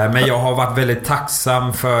 Men jag har varit väldigt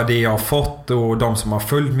tacksam för det jag har fått och de som har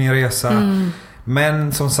följt min resa.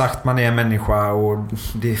 Men som sagt, man är en människa och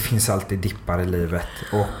det finns alltid dippar i livet.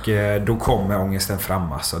 Och då kommer ångesten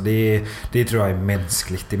fram alltså. Det tror jag är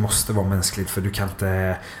mänskligt. Det måste vara mänskligt, för du kan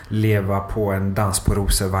inte leva på en dans på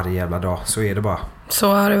rosor varje jävla dag. Så är det bara.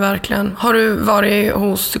 Så är det verkligen. Har du varit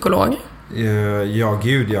hos psykolog? Ja,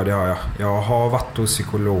 gud, ja, det har jag. Jag har varit hos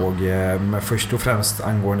psykolog, men först och främst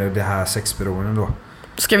angående det här sexberoenden då.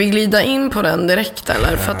 Ska vi glida in på den direkt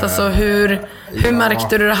eller? För att alltså, hur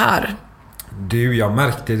märkte du det här? Du, jag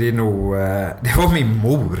märkte det nog. Det var min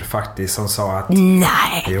mor faktiskt som sa att...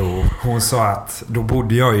 Nej! Jo, hon sa att då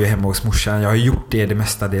bodde jag ju hemma hos morsan. Jag har gjort det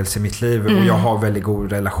mestadels i mitt liv. Och jag har väldigt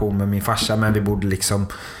god relation med min farsa. Men vi bodde liksom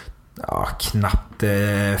knappt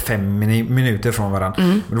 5 minuter från varandra.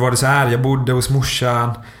 Och då var det så här, jag bodde hos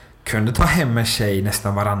morsan. Kunde ta hem en tjej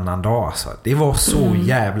nästan varannan dag alltså. Det var så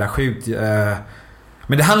jävla sjukt.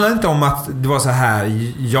 Men det handlar inte om att det var så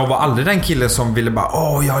här. Jag var aldrig den killen som ville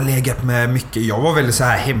bara, jag har legat med mycket. Jag var väldigt så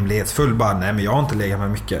här hemlighetsfull, bara, nej men jag har inte legat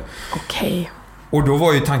med mycket. Okej. Och då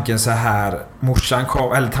var ju tanken så här,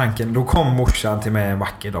 då kom morsan till mig en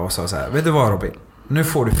vacker dag och sa så här: vet du vad, Robin? Nu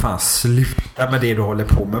får du fan sluta med det du håller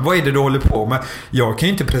på med. Vad är det du håller på med? Jag kan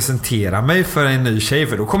ju inte presentera mig för en ny tjej,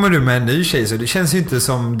 för då kommer du med en ny tjej. Så det känns ju inte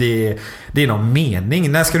som det är någon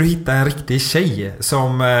mening. När ska du hitta en riktig tjej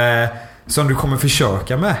som du kommer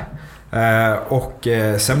försöka med? Och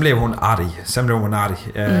sen blev hon arg.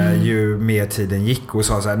 Ju mer tiden gick, och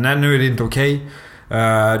sa så här: nej, nu är det inte okej.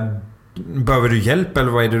 Behöver du hjälp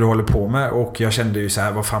eller vad är det du håller på med? Och jag kände ju så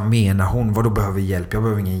här: vad fan menar hon? Vad då behöver hjälp? Jag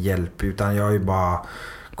behöver ingen hjälp, utan jag är ju bara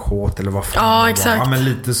kåt eller vad fan. Ja, exakt. Ja, men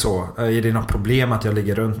lite så. Är det något problem att jag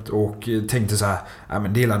ligger runt? Och tänkte så här: ja,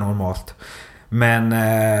 men det är normalt. Men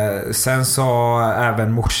sen sa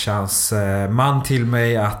även morsans man till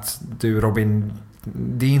mig att du, Robin,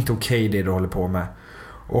 det är inte okej det du håller på med.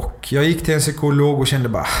 Och jag gick till en psykolog och kände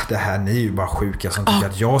bara, det här, ni är ju bara sjuka som tycker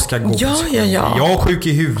att jag ska gå på psykolog. Ja. Jag är sjuk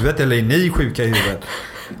i huvudet, eller är ni sjuka i huvudet?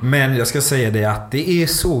 Men jag ska säga det att det är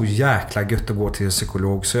så jäkla gött att gå till en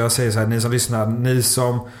psykolog. Så jag säger så här, ni som lyssnar, ni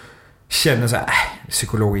som känner så här,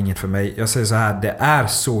 psykolog är inget för mig. Jag säger så här, det är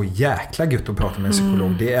så jäkla gött att prata med en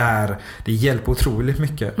psykolog. Det hjälper otroligt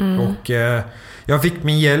mycket. Och jag fick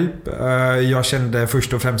min hjälp. Jag kände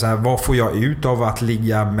först och främst så här, vad får jag ut av att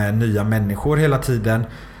ligga med nya människor hela tiden?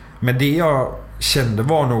 Men det jag kände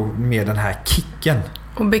var nog mer den här kicken.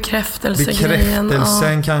 Och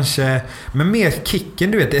bekräftelsen kanske. Men mer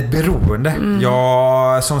kicken, du vet, ett beroende.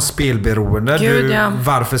 Ja, som spelberoende.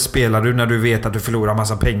 Varför spelar du när du vet att du förlorar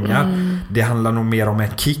massa pengar? Det handlar nog mer om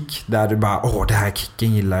en kick. Där du bara, det här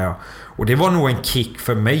kicken gillar jag. Och det var nog en kick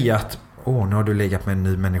för mig att, nu har du legat med en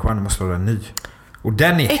ny människa, nu måste du ha en ny. Och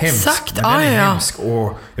den är hemsk. Den är hemsk.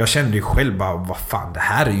 Och jag kände ju själv bara, vad fan, det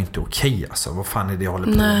här är ju inte okej alltså. Vad fan är det jag håller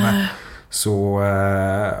på med? Så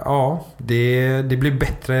det blir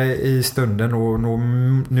bättre i stunden. Och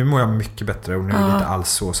nu mår jag mycket bättre. Och nu är det inte alls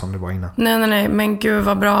så som det var innan. Nej, men gud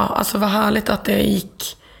vad bra. Alltså vad härligt att det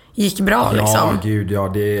gick bra liksom. Ja,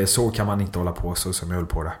 gud, så kan man inte hålla på så som jag höll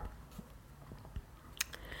på det.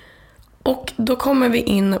 Och då kommer vi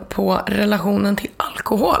in på relationen till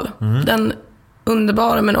alkohol. Den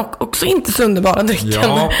underbara men också inte så underbara drycken.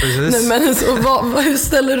 Ja, precis. Men så, hur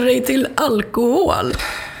ställer du dig till alkohol?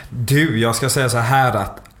 Du, jag ska säga så här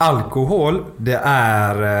att alkohol, det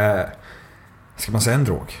är, ska man säga, en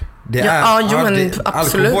drog?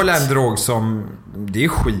 Alkohol är en drog som, det är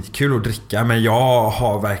skitkul att dricka, men jag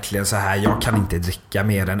har verkligen så här, jag kan inte dricka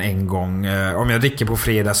mer än en gång. Om jag dricker på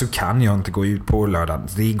fredag så kan jag inte gå ut på lördag.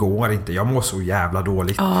 Det går inte, jag mår så jävla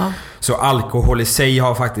dåligt. Så alkohol i sig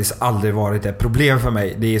har faktiskt aldrig varit ett problem för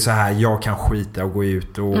mig. Det är så här, jag kan skita och gå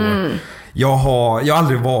ut och jag har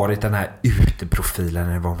aldrig varit den här uteprofilen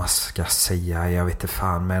eller vad man ska säga, jag vet inte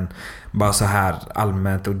fan, men bara så här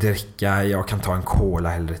allmänt att dricka, jag kan ta en cola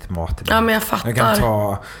hellre till maten. Ja, men jag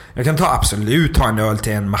fattar. Jag kan absolut ta en öl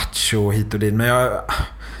till en match och hit och dit, men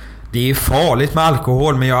det är farligt med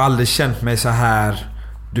alkohol, men jag har aldrig känt mig så här,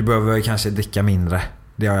 du behöver kanske dricka mindre.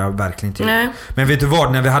 Det har jag verkligen inte gjort. Men vet du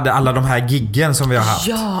vad, när vi hade alla de här giggen som vi har haft,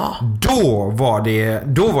 då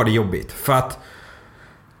var det jobbigt, för att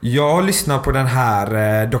jag har lyssnat på den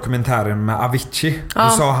här dokumentären med Avicii. Då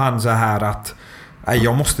sa han så här att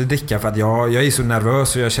jag måste dricka för att jag är så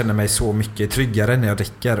nervös och jag känner mig så mycket tryggare när jag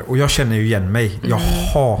dricker. Och jag känner ju igen mig. Jag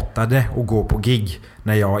hatade att gå på gig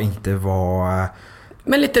när jag inte var...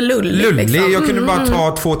 Men lite lullig. Liksom. Jag kunde bara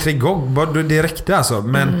ta 2-3 gånger. Det räckte alltså.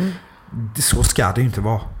 Men så ska det ju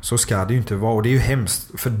inte vara. Och det är ju hemskt.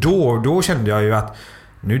 För då kände jag ju att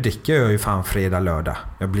nu dricker jag ju fan fredag, lördag.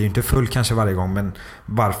 Jag blir ju inte full kanske varje gång, men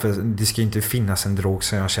varför? Det ska inte finnas en drog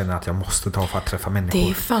som jag känner att jag måste ta för att träffa människor. Det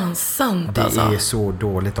är fan sant det alltså. Det är så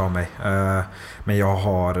dåligt av mig. Men jag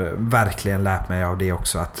har verkligen lärt mig av det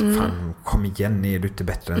också. Att fan, kom igen, är du inte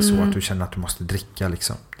bättre än så att du känner att du måste dricka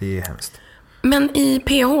liksom. Det är hemskt. Men i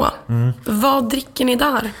PH, vad dricker ni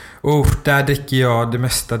där? Där dricker jag det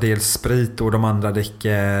mesta dels sprit och de andra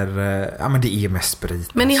dricker, men det är mest sprit.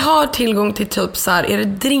 Men ni har tillgång till typ så här, är det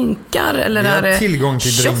drinkar eller är det tillgång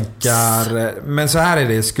till shots? Drinkar. Men så här är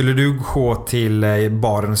det, skulle du gå till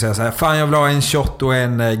baren och säga så här, fan jag vill ha en shot och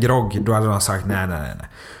en grogg, då hade de sagt nej.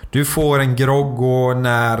 Du får en grogg och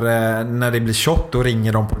när det blir shot då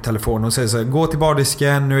ringer de på telefonen och säger så här, gå till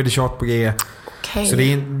bardisken, nu är det shot på G. Okay. Så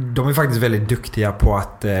de är faktiskt väldigt duktiga på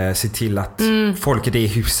att se till att folket är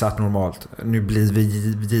hyfsat normalt. Nu blir vi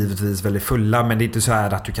givetvis väldigt fulla, men det är inte så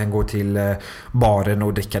här att du kan gå till baren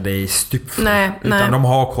och dricka dig stupfull. Utan de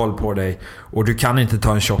har koll på dig. Och du kan inte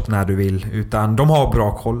ta en shot när du vill, utan de har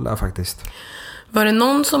bra koll där faktiskt. Var det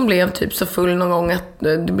någon som blev typ så full någon gång att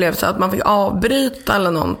det blev så att man fick avbryta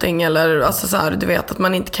eller någonting? Eller alltså så här, du vet att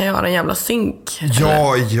man inte kan göra en jävla synk?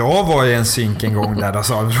 Ja, jag var i en synk en gång där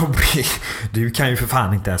sa Robby, du kan ju för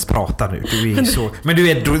fan inte ens prata nu. Du är så... Men du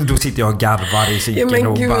vet, då sitter jag och garvar i synken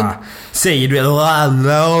och bara säger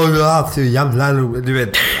du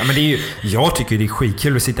vet, men det är ju, jag tycker det är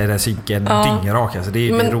skitkul att sitta i den synken dyngrak, alltså det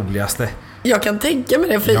är det roligaste. Jag kan tänka mig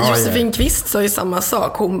det, för Josefin Kvist sa ju samma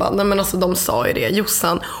sak. Hon bara, nej men alltså de sa ju det,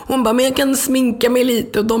 Jossan. Hon bara, men jag kan sminka mig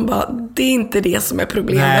lite. Och de bara, det är inte det som är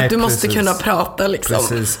problemet. Nej, du måste kunna prata liksom.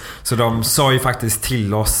 Precis, så de sa ju faktiskt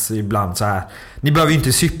till oss ibland så här: ni behöver ju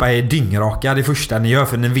inte syppa er dyngraka det första ni gör,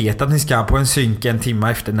 för ni vet att ni ska på en synk en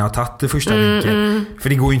timme efter ni har tagit det första drinken. För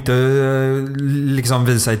det går ju inte liksom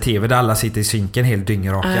visa i tv där alla sitter i synken helt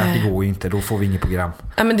dyngraka. Det går ju inte, då får vi inget program.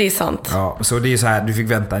 Ja, men det är sant. Ja, så det är så här, du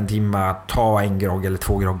fick vänta en timme, ta en grogg eller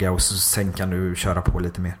 2 groggar och sen kan du köra på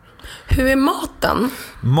lite mer. Hur är maten?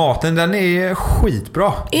 Maten, den är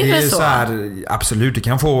skitbra. Är det så? Så här, absolut, du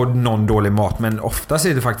kan få någon dålig mat, men oftast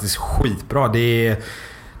är det faktiskt skitbra.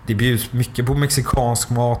 Det Det bjuds mycket på mexikansk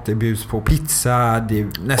mat, det bjuds på pizza, det är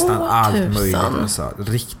nästan allt möjligt. Alltså,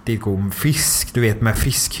 riktigt god fisk, du vet, med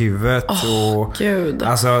fiskhuvudet. Gud.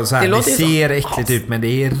 Alltså, så här, det ser äckligt ut, men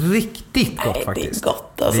det är riktigt gott faktiskt. Det är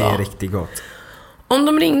gott alltså. Det är riktigt gott. Om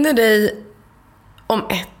de ringde dig om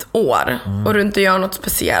 1 år och du inte gör något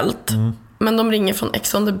speciellt, men de ringer från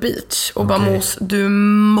Ex on the Beach och bara Mos, du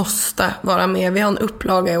måste vara med. Vi har en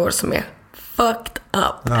upplaga i år som är fucked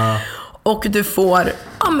up. Ja. Och du får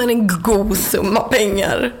en god summa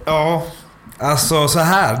pengar. Ja, alltså så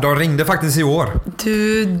här, de ringde faktiskt i år.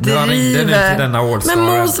 Du driver. De ringde nu till denna All-Star.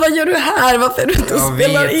 Men Mos, vad gör du här? Varför är du inte och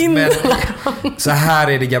spelar in? Men så här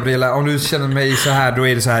är det, Gabriella. Om du känner mig så här, då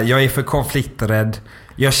är det så här. Jag är för konflikträdd.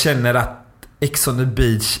 Jag känner att Ex on the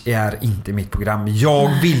Beach är inte mitt program. Jag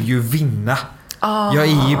vill ju vinna. Jag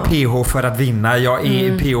är ju PH för att vinna. Jag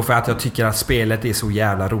är PH för att jag tycker att spelet är så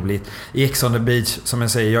jävla roligt. I Ex on the Beach, som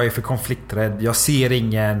jag säger, jag är för konflikträdd. Jag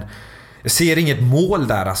ser inget mål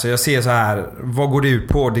där. Alltså jag ser så här, vad går det ut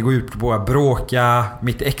på? Det går ut på att bråka.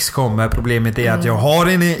 Mitt ex kommer. Problemet är att jag har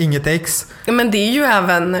inget ex. Men det är ju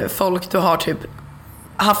även folk du har typ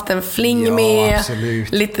haft en fling med.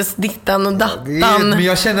 Absolut. Lite dittan och dattan. Men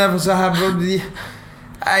jag känner så här,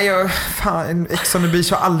 fan, Ex on the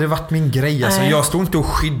Beach har aldrig varit min grej. Alltså, jag står inte och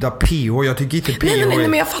skyddar PH. Jag tycker inte PH nej,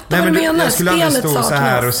 men jag fattar vad du menar. Jag skulle aldrig stå så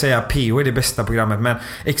här och säga PH är det bästa programmet. Men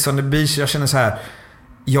Ex on the Beach, jag känner så här,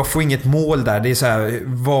 jag får inget mål där. Det är så här,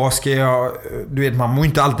 vad ska jag... Du vet, man mår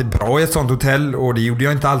inte alltid bra i ett sånt hotell. Och det gjorde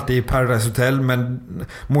jag inte alltid i Paradise Hotel. Men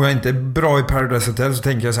mår jag inte bra i Paradise Hotel så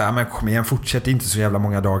tänker jag så här, men kom igen, fortsätt inte så jävla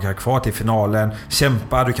många dagar kvar till finalen.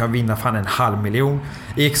 Kämpa, du kan vinna fan 500 000.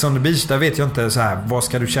 I Ex on the Beach, där vet jag inte så här, vad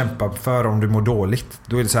ska du kämpa för om du mår dåligt?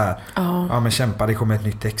 Då är det så här, ja men kämpa, det kommer ett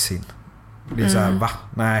nytt ex in. Det är så här, va?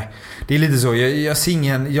 Nej. Det är lite så.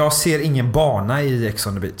 Jag ser ingen bana i Ex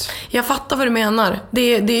on the Beach. Jag fattar vad du menar.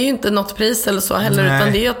 Det är ju inte något pris eller så heller. Nej.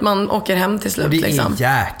 Utan det är ju att man åker hem till slut. Och det är liksom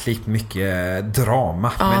jäkligt mycket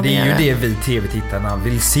drama. Men det är ju det vi tv-tittarna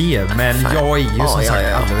vill se. Men jag är ju som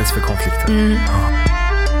sagt alldeles för konflikten.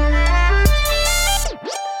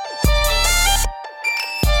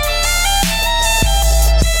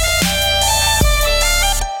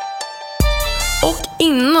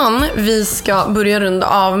 Innan vi ska börja runda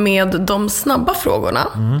av med de snabba frågorna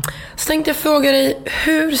så tänkte jag fråga dig,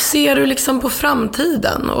 hur ser du liksom på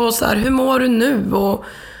framtiden? Och så här, hur mår du nu? Och...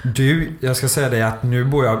 Du, jag ska säga dig att nu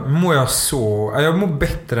mår jag så... Jag mår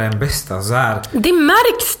bättre än bästa så här. Det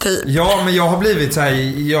märks typ. Ja, men jag har blivit så här...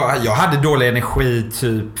 Jag hade dålig energi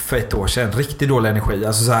typ för 1 år sedan. Riktigt dålig energi.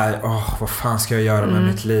 Alltså så här, vad fan ska jag göra med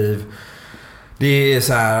mitt liv? Det är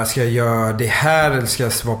så här, ska jag göra det här eller ska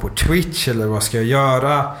jag vara på Twitch eller vad ska jag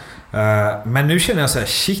göra? Men nu känner jag så här,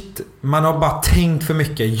 shit, man har bara tänkt för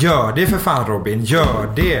mycket. Gör det för fan, Robin,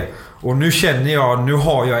 gör det. Och nu känner jag, nu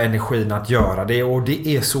har jag energin att göra det. Och det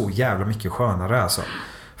är så jävla mycket skönare alltså.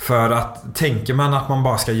 För att tänker man att man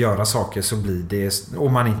bara ska göra saker så blir det,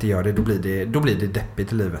 om man inte gör det då blir det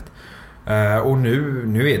deppigt i livet. Och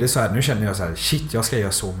nu är det så här, nu känner jag så här, shit, jag ska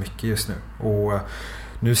göra så mycket just nu. Och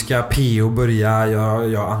nu ska PO börja,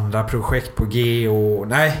 jag har andra projekt på G och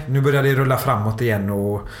nej, nu börjar det rulla framåt igen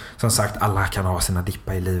och som sagt, alla kan ha sina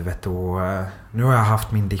dippar i livet och nu har jag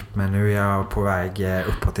haft min dipp men nu är jag på väg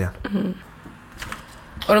uppåt igen.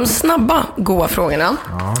 Och de snabba, goda frågorna,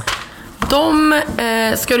 de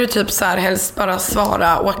ska du typ så här helst bara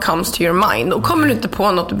svara what comes to your mind. Och kommer du inte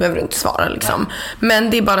på något, du behöver inte svara liksom. Men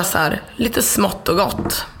det är bara så här lite smått och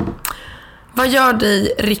gott. Vad gör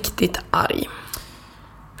dig riktigt arg?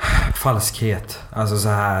 Falskhet. Alltså så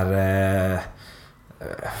här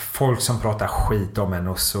folk som pratar skit om en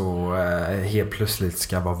och så helt plötsligt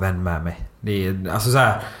ska vara vän med mig. Det är alltså så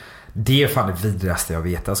här, det är fan det vidrigaste jag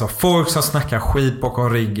vet. Alltså folk som snackar skit bakom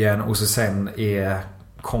ryggen och så sen är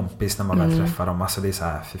kompis när man väl träffar dem. Alltså det är så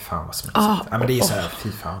här, fy fan vad smutsigt. Ja, men det är så här, fy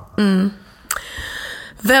fan.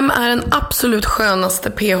 Vem är den absolut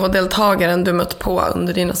skönaste PH-deltagaren du mött på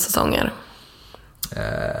under dina säsonger?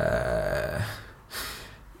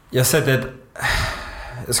 Jag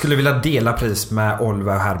skulle vilja dela pris med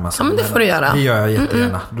Oliver Hermansson. Ja, men det får du göra. Det gör jag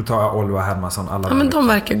jättegärna. Då tar jag Oliver Hermansson alla Ja, men de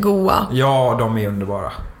verkar goa. Ja, de är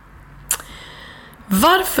underbara.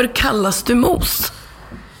 Varför kallas du Mos?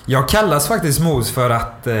 Jag kallas faktiskt Mos för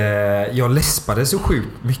att jag läspade så sjukt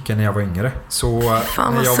mycket när jag var yngre. Så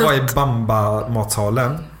när jag var i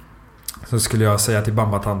Bamba-matsalen så skulle jag säga till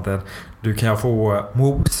Bamba-tanten, du kan jag få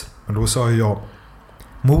Mos? Men då sa jag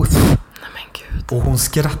Mos. Och hon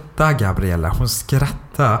skrattade, Gabriella. Hon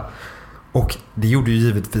skrattade. Och det gjorde ju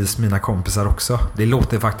givetvis mina kompisar också. Det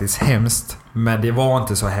låter faktiskt hemskt, men det var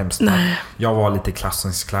inte så hemskt. Jag var lite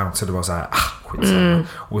klassens clown, så det var så här, skitsamma.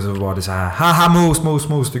 Och så var det så här, haha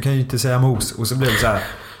mos, du kan ju inte säga mos. Och så blev det så här,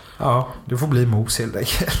 ja, det får bli mos helt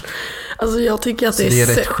enkelt. Alltså jag tycker att det är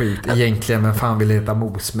rätt sjukt egentligen, men fan vill heta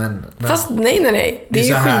mos, men fast nej. Det är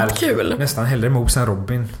ju skitkul. Nästan hellre mos än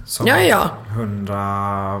Robin som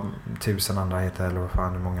 100 000 andra heter, eller vad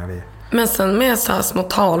fan hur många vi är. Men sen med så här små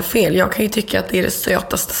talfel, jag kan ju tycka att det är det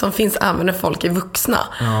sötaste som finns även när folk är vuxna.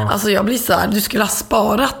 Alltså jag blir så här, du skulle ha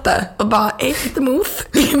sparat det och bara lite mos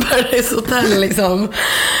i Paradise Hotel liksom.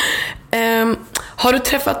 Har du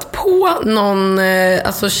träffat på någon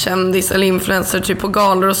alltså kändis eller influencer typ på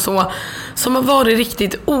galor och så som har varit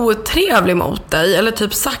riktigt otrevlig mot dig eller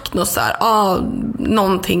typ sagt något så här,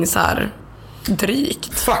 någonting så här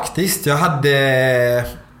drygt? Faktiskt, jag hade,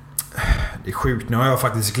 det är sjukt, nu har jag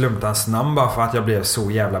faktiskt glömt hans namn bara för att jag blev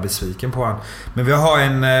så jävla besviken på han. Men vi har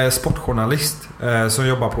en sportjournalist som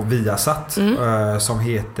jobbar på Viasat som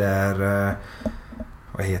heter,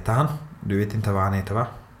 vad heter han? Du vet inte vad han heter, va?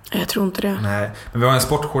 Jag tror inte det. Nej, men vi har en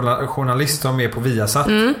sportjournalist som är på Viasat.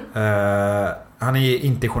 Han är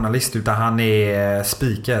inte journalist utan han är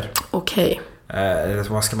speaker. Okej.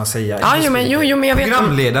 Vad ska man säga? Men jag vet.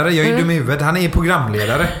 Programledare, jag är dum i huvudet. Han är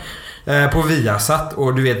programledare på Viasat.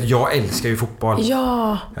 Och du vet, jag älskar ju fotboll.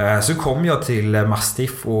 Ja. Så kom jag till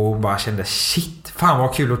Mastiff och bara kände, shit, fan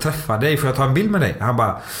vad kul att träffa dig. Får jag ta en bild med dig? Han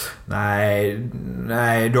bara, nej,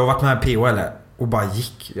 du har varit med PO eller? Och bara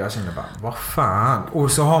gick. Jag kände bara, vad fan.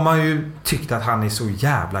 Och så har man ju tyckt att han är så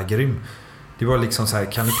jävla grym. Det var liksom så här,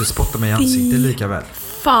 kan du inte spotta mig i ansiktet lika väl?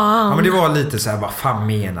 Fan. Ja, men det var lite så här, vad fan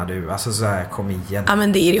menar du? Alltså så här, kom igen. Ja,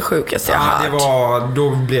 men det är det sjukaste jag har hört. Det var,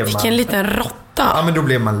 då blev vilken liten råtta. Ja, men då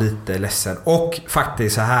blev man lite ledsen. Och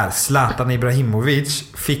faktiskt så här, Zlatan Ibrahimovic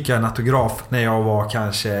fick jag en autograf när jag var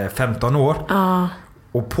kanske 15 år.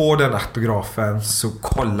 Och på den autografen så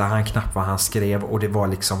kollade han knappt vad han skrev. Och det var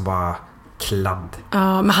liksom bara kladd.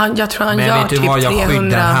 Ja, men jag tror han men gör vet du typ vad, jag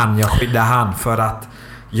 300. Jag skyddar han för att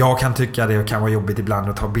jag kan tycka det kan vara jobbigt ibland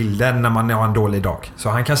att ta bilder när man har en dålig dag. Så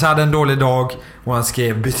han kanske hade en dålig dag och han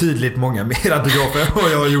skrev betydligt många mer autografer än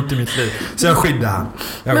vad jag har gjort i mitt liv. Så jag skyddar han.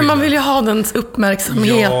 Men man vill ju ha dens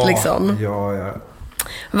uppmärksamhet liksom. Ja.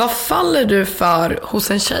 Vad faller du för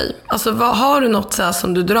hos en tjej? Alltså har du något så här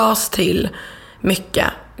som du dras till mycket?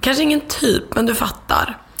 Kanske ingen typ, men du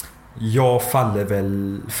fattar. Jag faller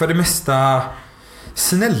väl för det mesta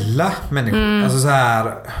snälla människor. Alltså så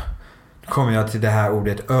här kommer jag till det här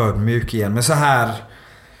ordet ödmjuk igen. Men så här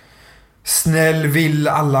snäll, vill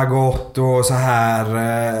alla gott och så här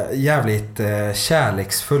jävligt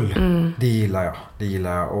kärleksfull. Det gillar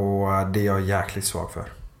jag. Och det är jag jäkligt svag för.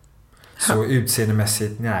 Så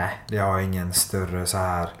utseendemässigt, nej, det har ingen större så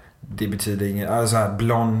här. Det betyder ingen, alltså här,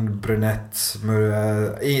 blond, brunett,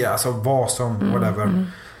 alltså vad som, whatever.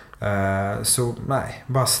 Så nej,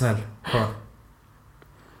 bara snäll.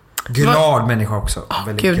 Glad människa också.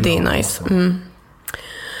 Gud, det är nice.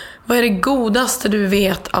 Vad är det godaste du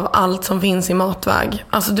vet av allt som finns i matväg?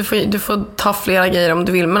 Alltså du får ta flera grejer om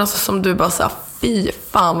du vill, men alltså som du bara säger, fy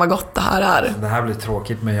fan vad gott det här är. Det här blir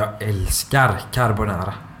tråkigt, men jag älskar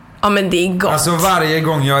carbonara. Ja, men det är gott. Alltså varje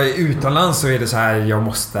gång jag är utomlands så är det så här, jag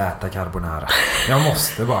måste äta carbonara. Jag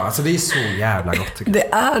måste bara, alltså det är så jävla gott tycker jag.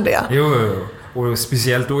 Det är det. Jo. Och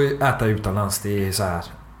speciellt att äta utomlands, det är så här,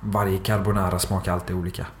 varje carbonara smakar alltid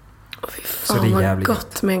olika. Fy fan, så det är jävligt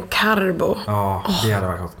gott med en carbo. Ja, det hade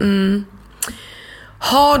varit gott.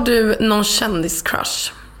 Har du någon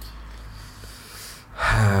kändiscrush?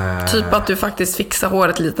 Typ att du faktiskt fixar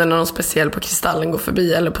håret lite när någon speciell på Kristallen går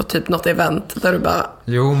förbi, eller på typ något event där du bara...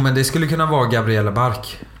 Jo, men det skulle kunna vara Gabriella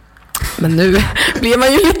Bark. Men nu blir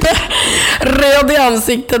man ju lite röd i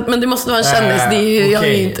ansiktet. Men det måste vara en kändis, det är ju, okay. Jag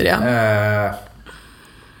är ju inte det.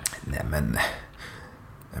 Nej men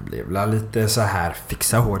jag blev väl lite så här,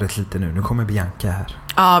 fixa håret lite nu. Nu kommer Bianca här.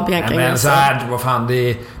 Ja, Bianca. Men så här, vad fan, det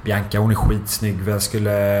är Bianca, hon är skitsnygg. Jag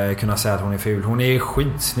skulle kunna säga att hon är ful. Hon är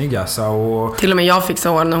skitsnygg alltså, och till och med jag fixar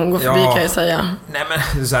hår när hon går förbi, kan jag säga. Nej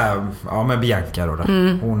men så här, ja, men Bianca då.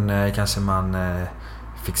 Hon kanske man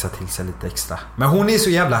fixar till sig lite extra. Men hon är så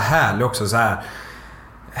jävla härlig också så här.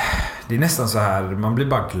 Det är nästan så här, man blir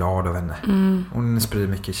bara glad av henne. Hon sprider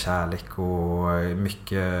mycket kärlek och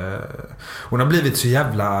mycket. Hon har blivit så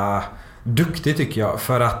jävla duktig tycker jag,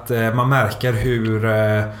 för att man märker hur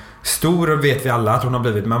stor, vet vi alla att hon har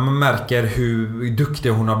blivit, men man märker hur duktig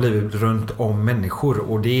hon har blivit runt om människor,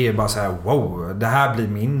 och det är bara så här, wow, det här blir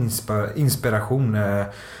min inspiration,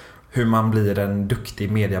 hur man blir en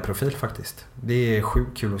duktig mediaprofil faktiskt. Det är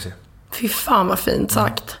sjukt kul att se. Fy fan vad fint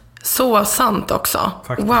sagt. Så sant också.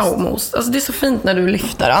 Faktiskt. Wow, Mos. Alltså det är så fint när du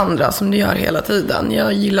lyfter andra som du gör hela tiden.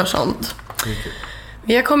 Jag gillar sånt.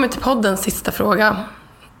 Vi har kommit till poddens sista fråga.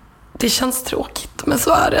 Det känns tråkigt, men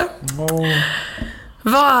så är det.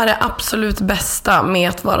 Vad är det absolut bästa med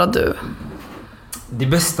att vara du? Det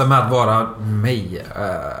bästa med att vara mig...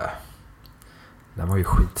 Den var ju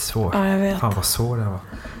skitsvår. Ja, jag vet. Fan vad svår den var.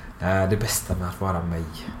 Det bästa med att vara mig...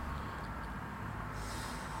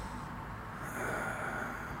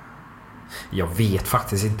 Jag vet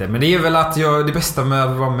faktiskt inte. Men det är väl att det bästa med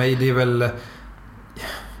att vara mig, det är väl...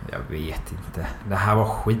 Jag vet inte. Det här var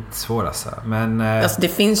skitsvårt alltså. Men... Alltså det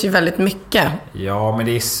finns ju väldigt mycket. Ja, men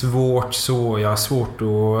det är svårt så. Jag har svårt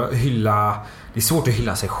att hylla... Det är svårt att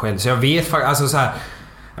hylla sig själv. Så jag vet faktiskt... Alltså så här...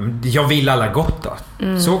 Jag vill alla gott då.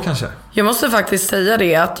 Så kanske. Jag måste faktiskt säga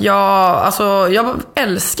det att jag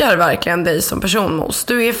älskar verkligen dig som person, Mos.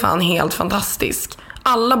 Du är fan helt fantastisk.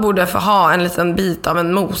 Alla borde få ha en liten bit av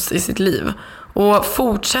en Mos i sitt liv. Och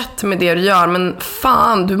fortsätt med det du gör. Men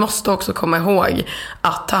fan, du måste också komma ihåg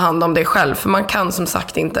att ta hand om dig själv. För man kan som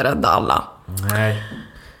sagt inte rädda alla. Nej.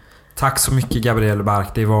 Tack så mycket Gabrielle Bark.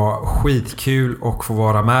 Det var skitkul att få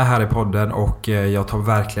vara med här i podden. Och jag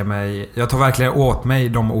tar verkligen åt mig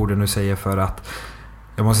de orden du säger. För att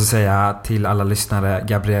jag måste säga till alla lyssnare,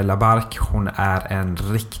 Gabriella Bark, hon är en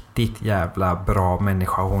riktigt jävla bra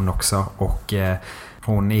människa hon också. Och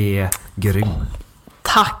hon är grym.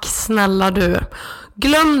 Tack snälla du.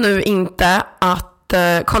 Glöm nu inte att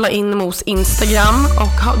kolla in Mos Instagram.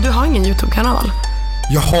 Och du har ingen YouTube-kanal.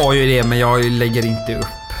 Jag har ju det, men jag lägger inte upp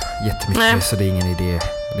jättemycket. Nej. Så det är ingen idé.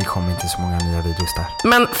 Det kommer inte så många nya videos där.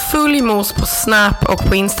 Men följ Mos på Snap och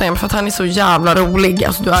på Instagram för att han är så jävla rolig.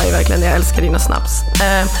 Alltså du är ju verkligen det, jag älskar dina snaps.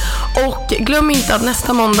 Och glöm inte att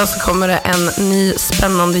nästa måndag så kommer det en ny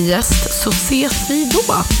spännande gäst. Så ses vi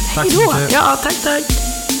då. Tack Hej så då. mycket. Ja, tack.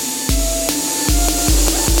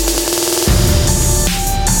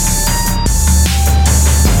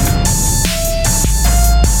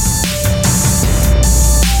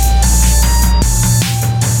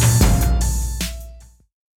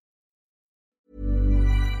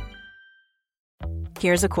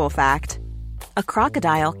 Here's a cool fact. A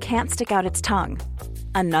crocodile can't stick out its tongue.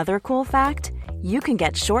 Another cool fact, you can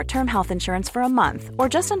get short-term health insurance for a month or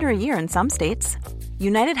just under a year in some states.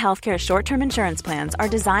 United Healthcare short-term insurance plans are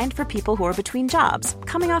designed for people who are between jobs,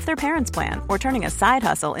 coming off their parents' plan, or turning a side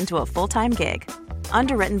hustle into a full-time gig.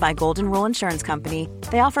 Underwritten by Golden Rule Insurance Company,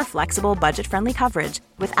 they offer flexible, budget-friendly coverage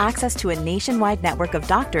with access to a nationwide network of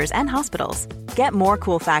doctors and hospitals. Get more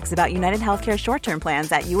cool facts about United Healthcare short-term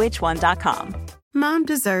plans at uh1.com. Mom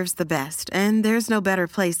deserves the best, and there's no better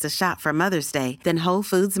place to shop for Mother's Day than Whole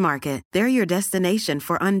Foods Market. They're your destination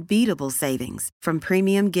for unbeatable savings, from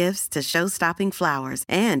premium gifts to show-stopping flowers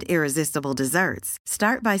and irresistible desserts.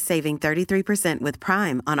 Start by saving 33% with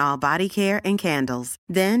Prime on all body care and candles.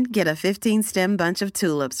 Then get a 15-stem bunch of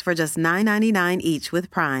tulips for just $9.99 each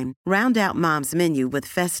with Prime. Round out Mom's menu with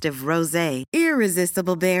festive rosé,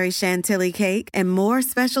 irresistible berry chantilly cake, and more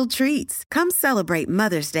special treats. Come celebrate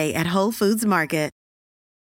Mother's Day at Whole Foods Market.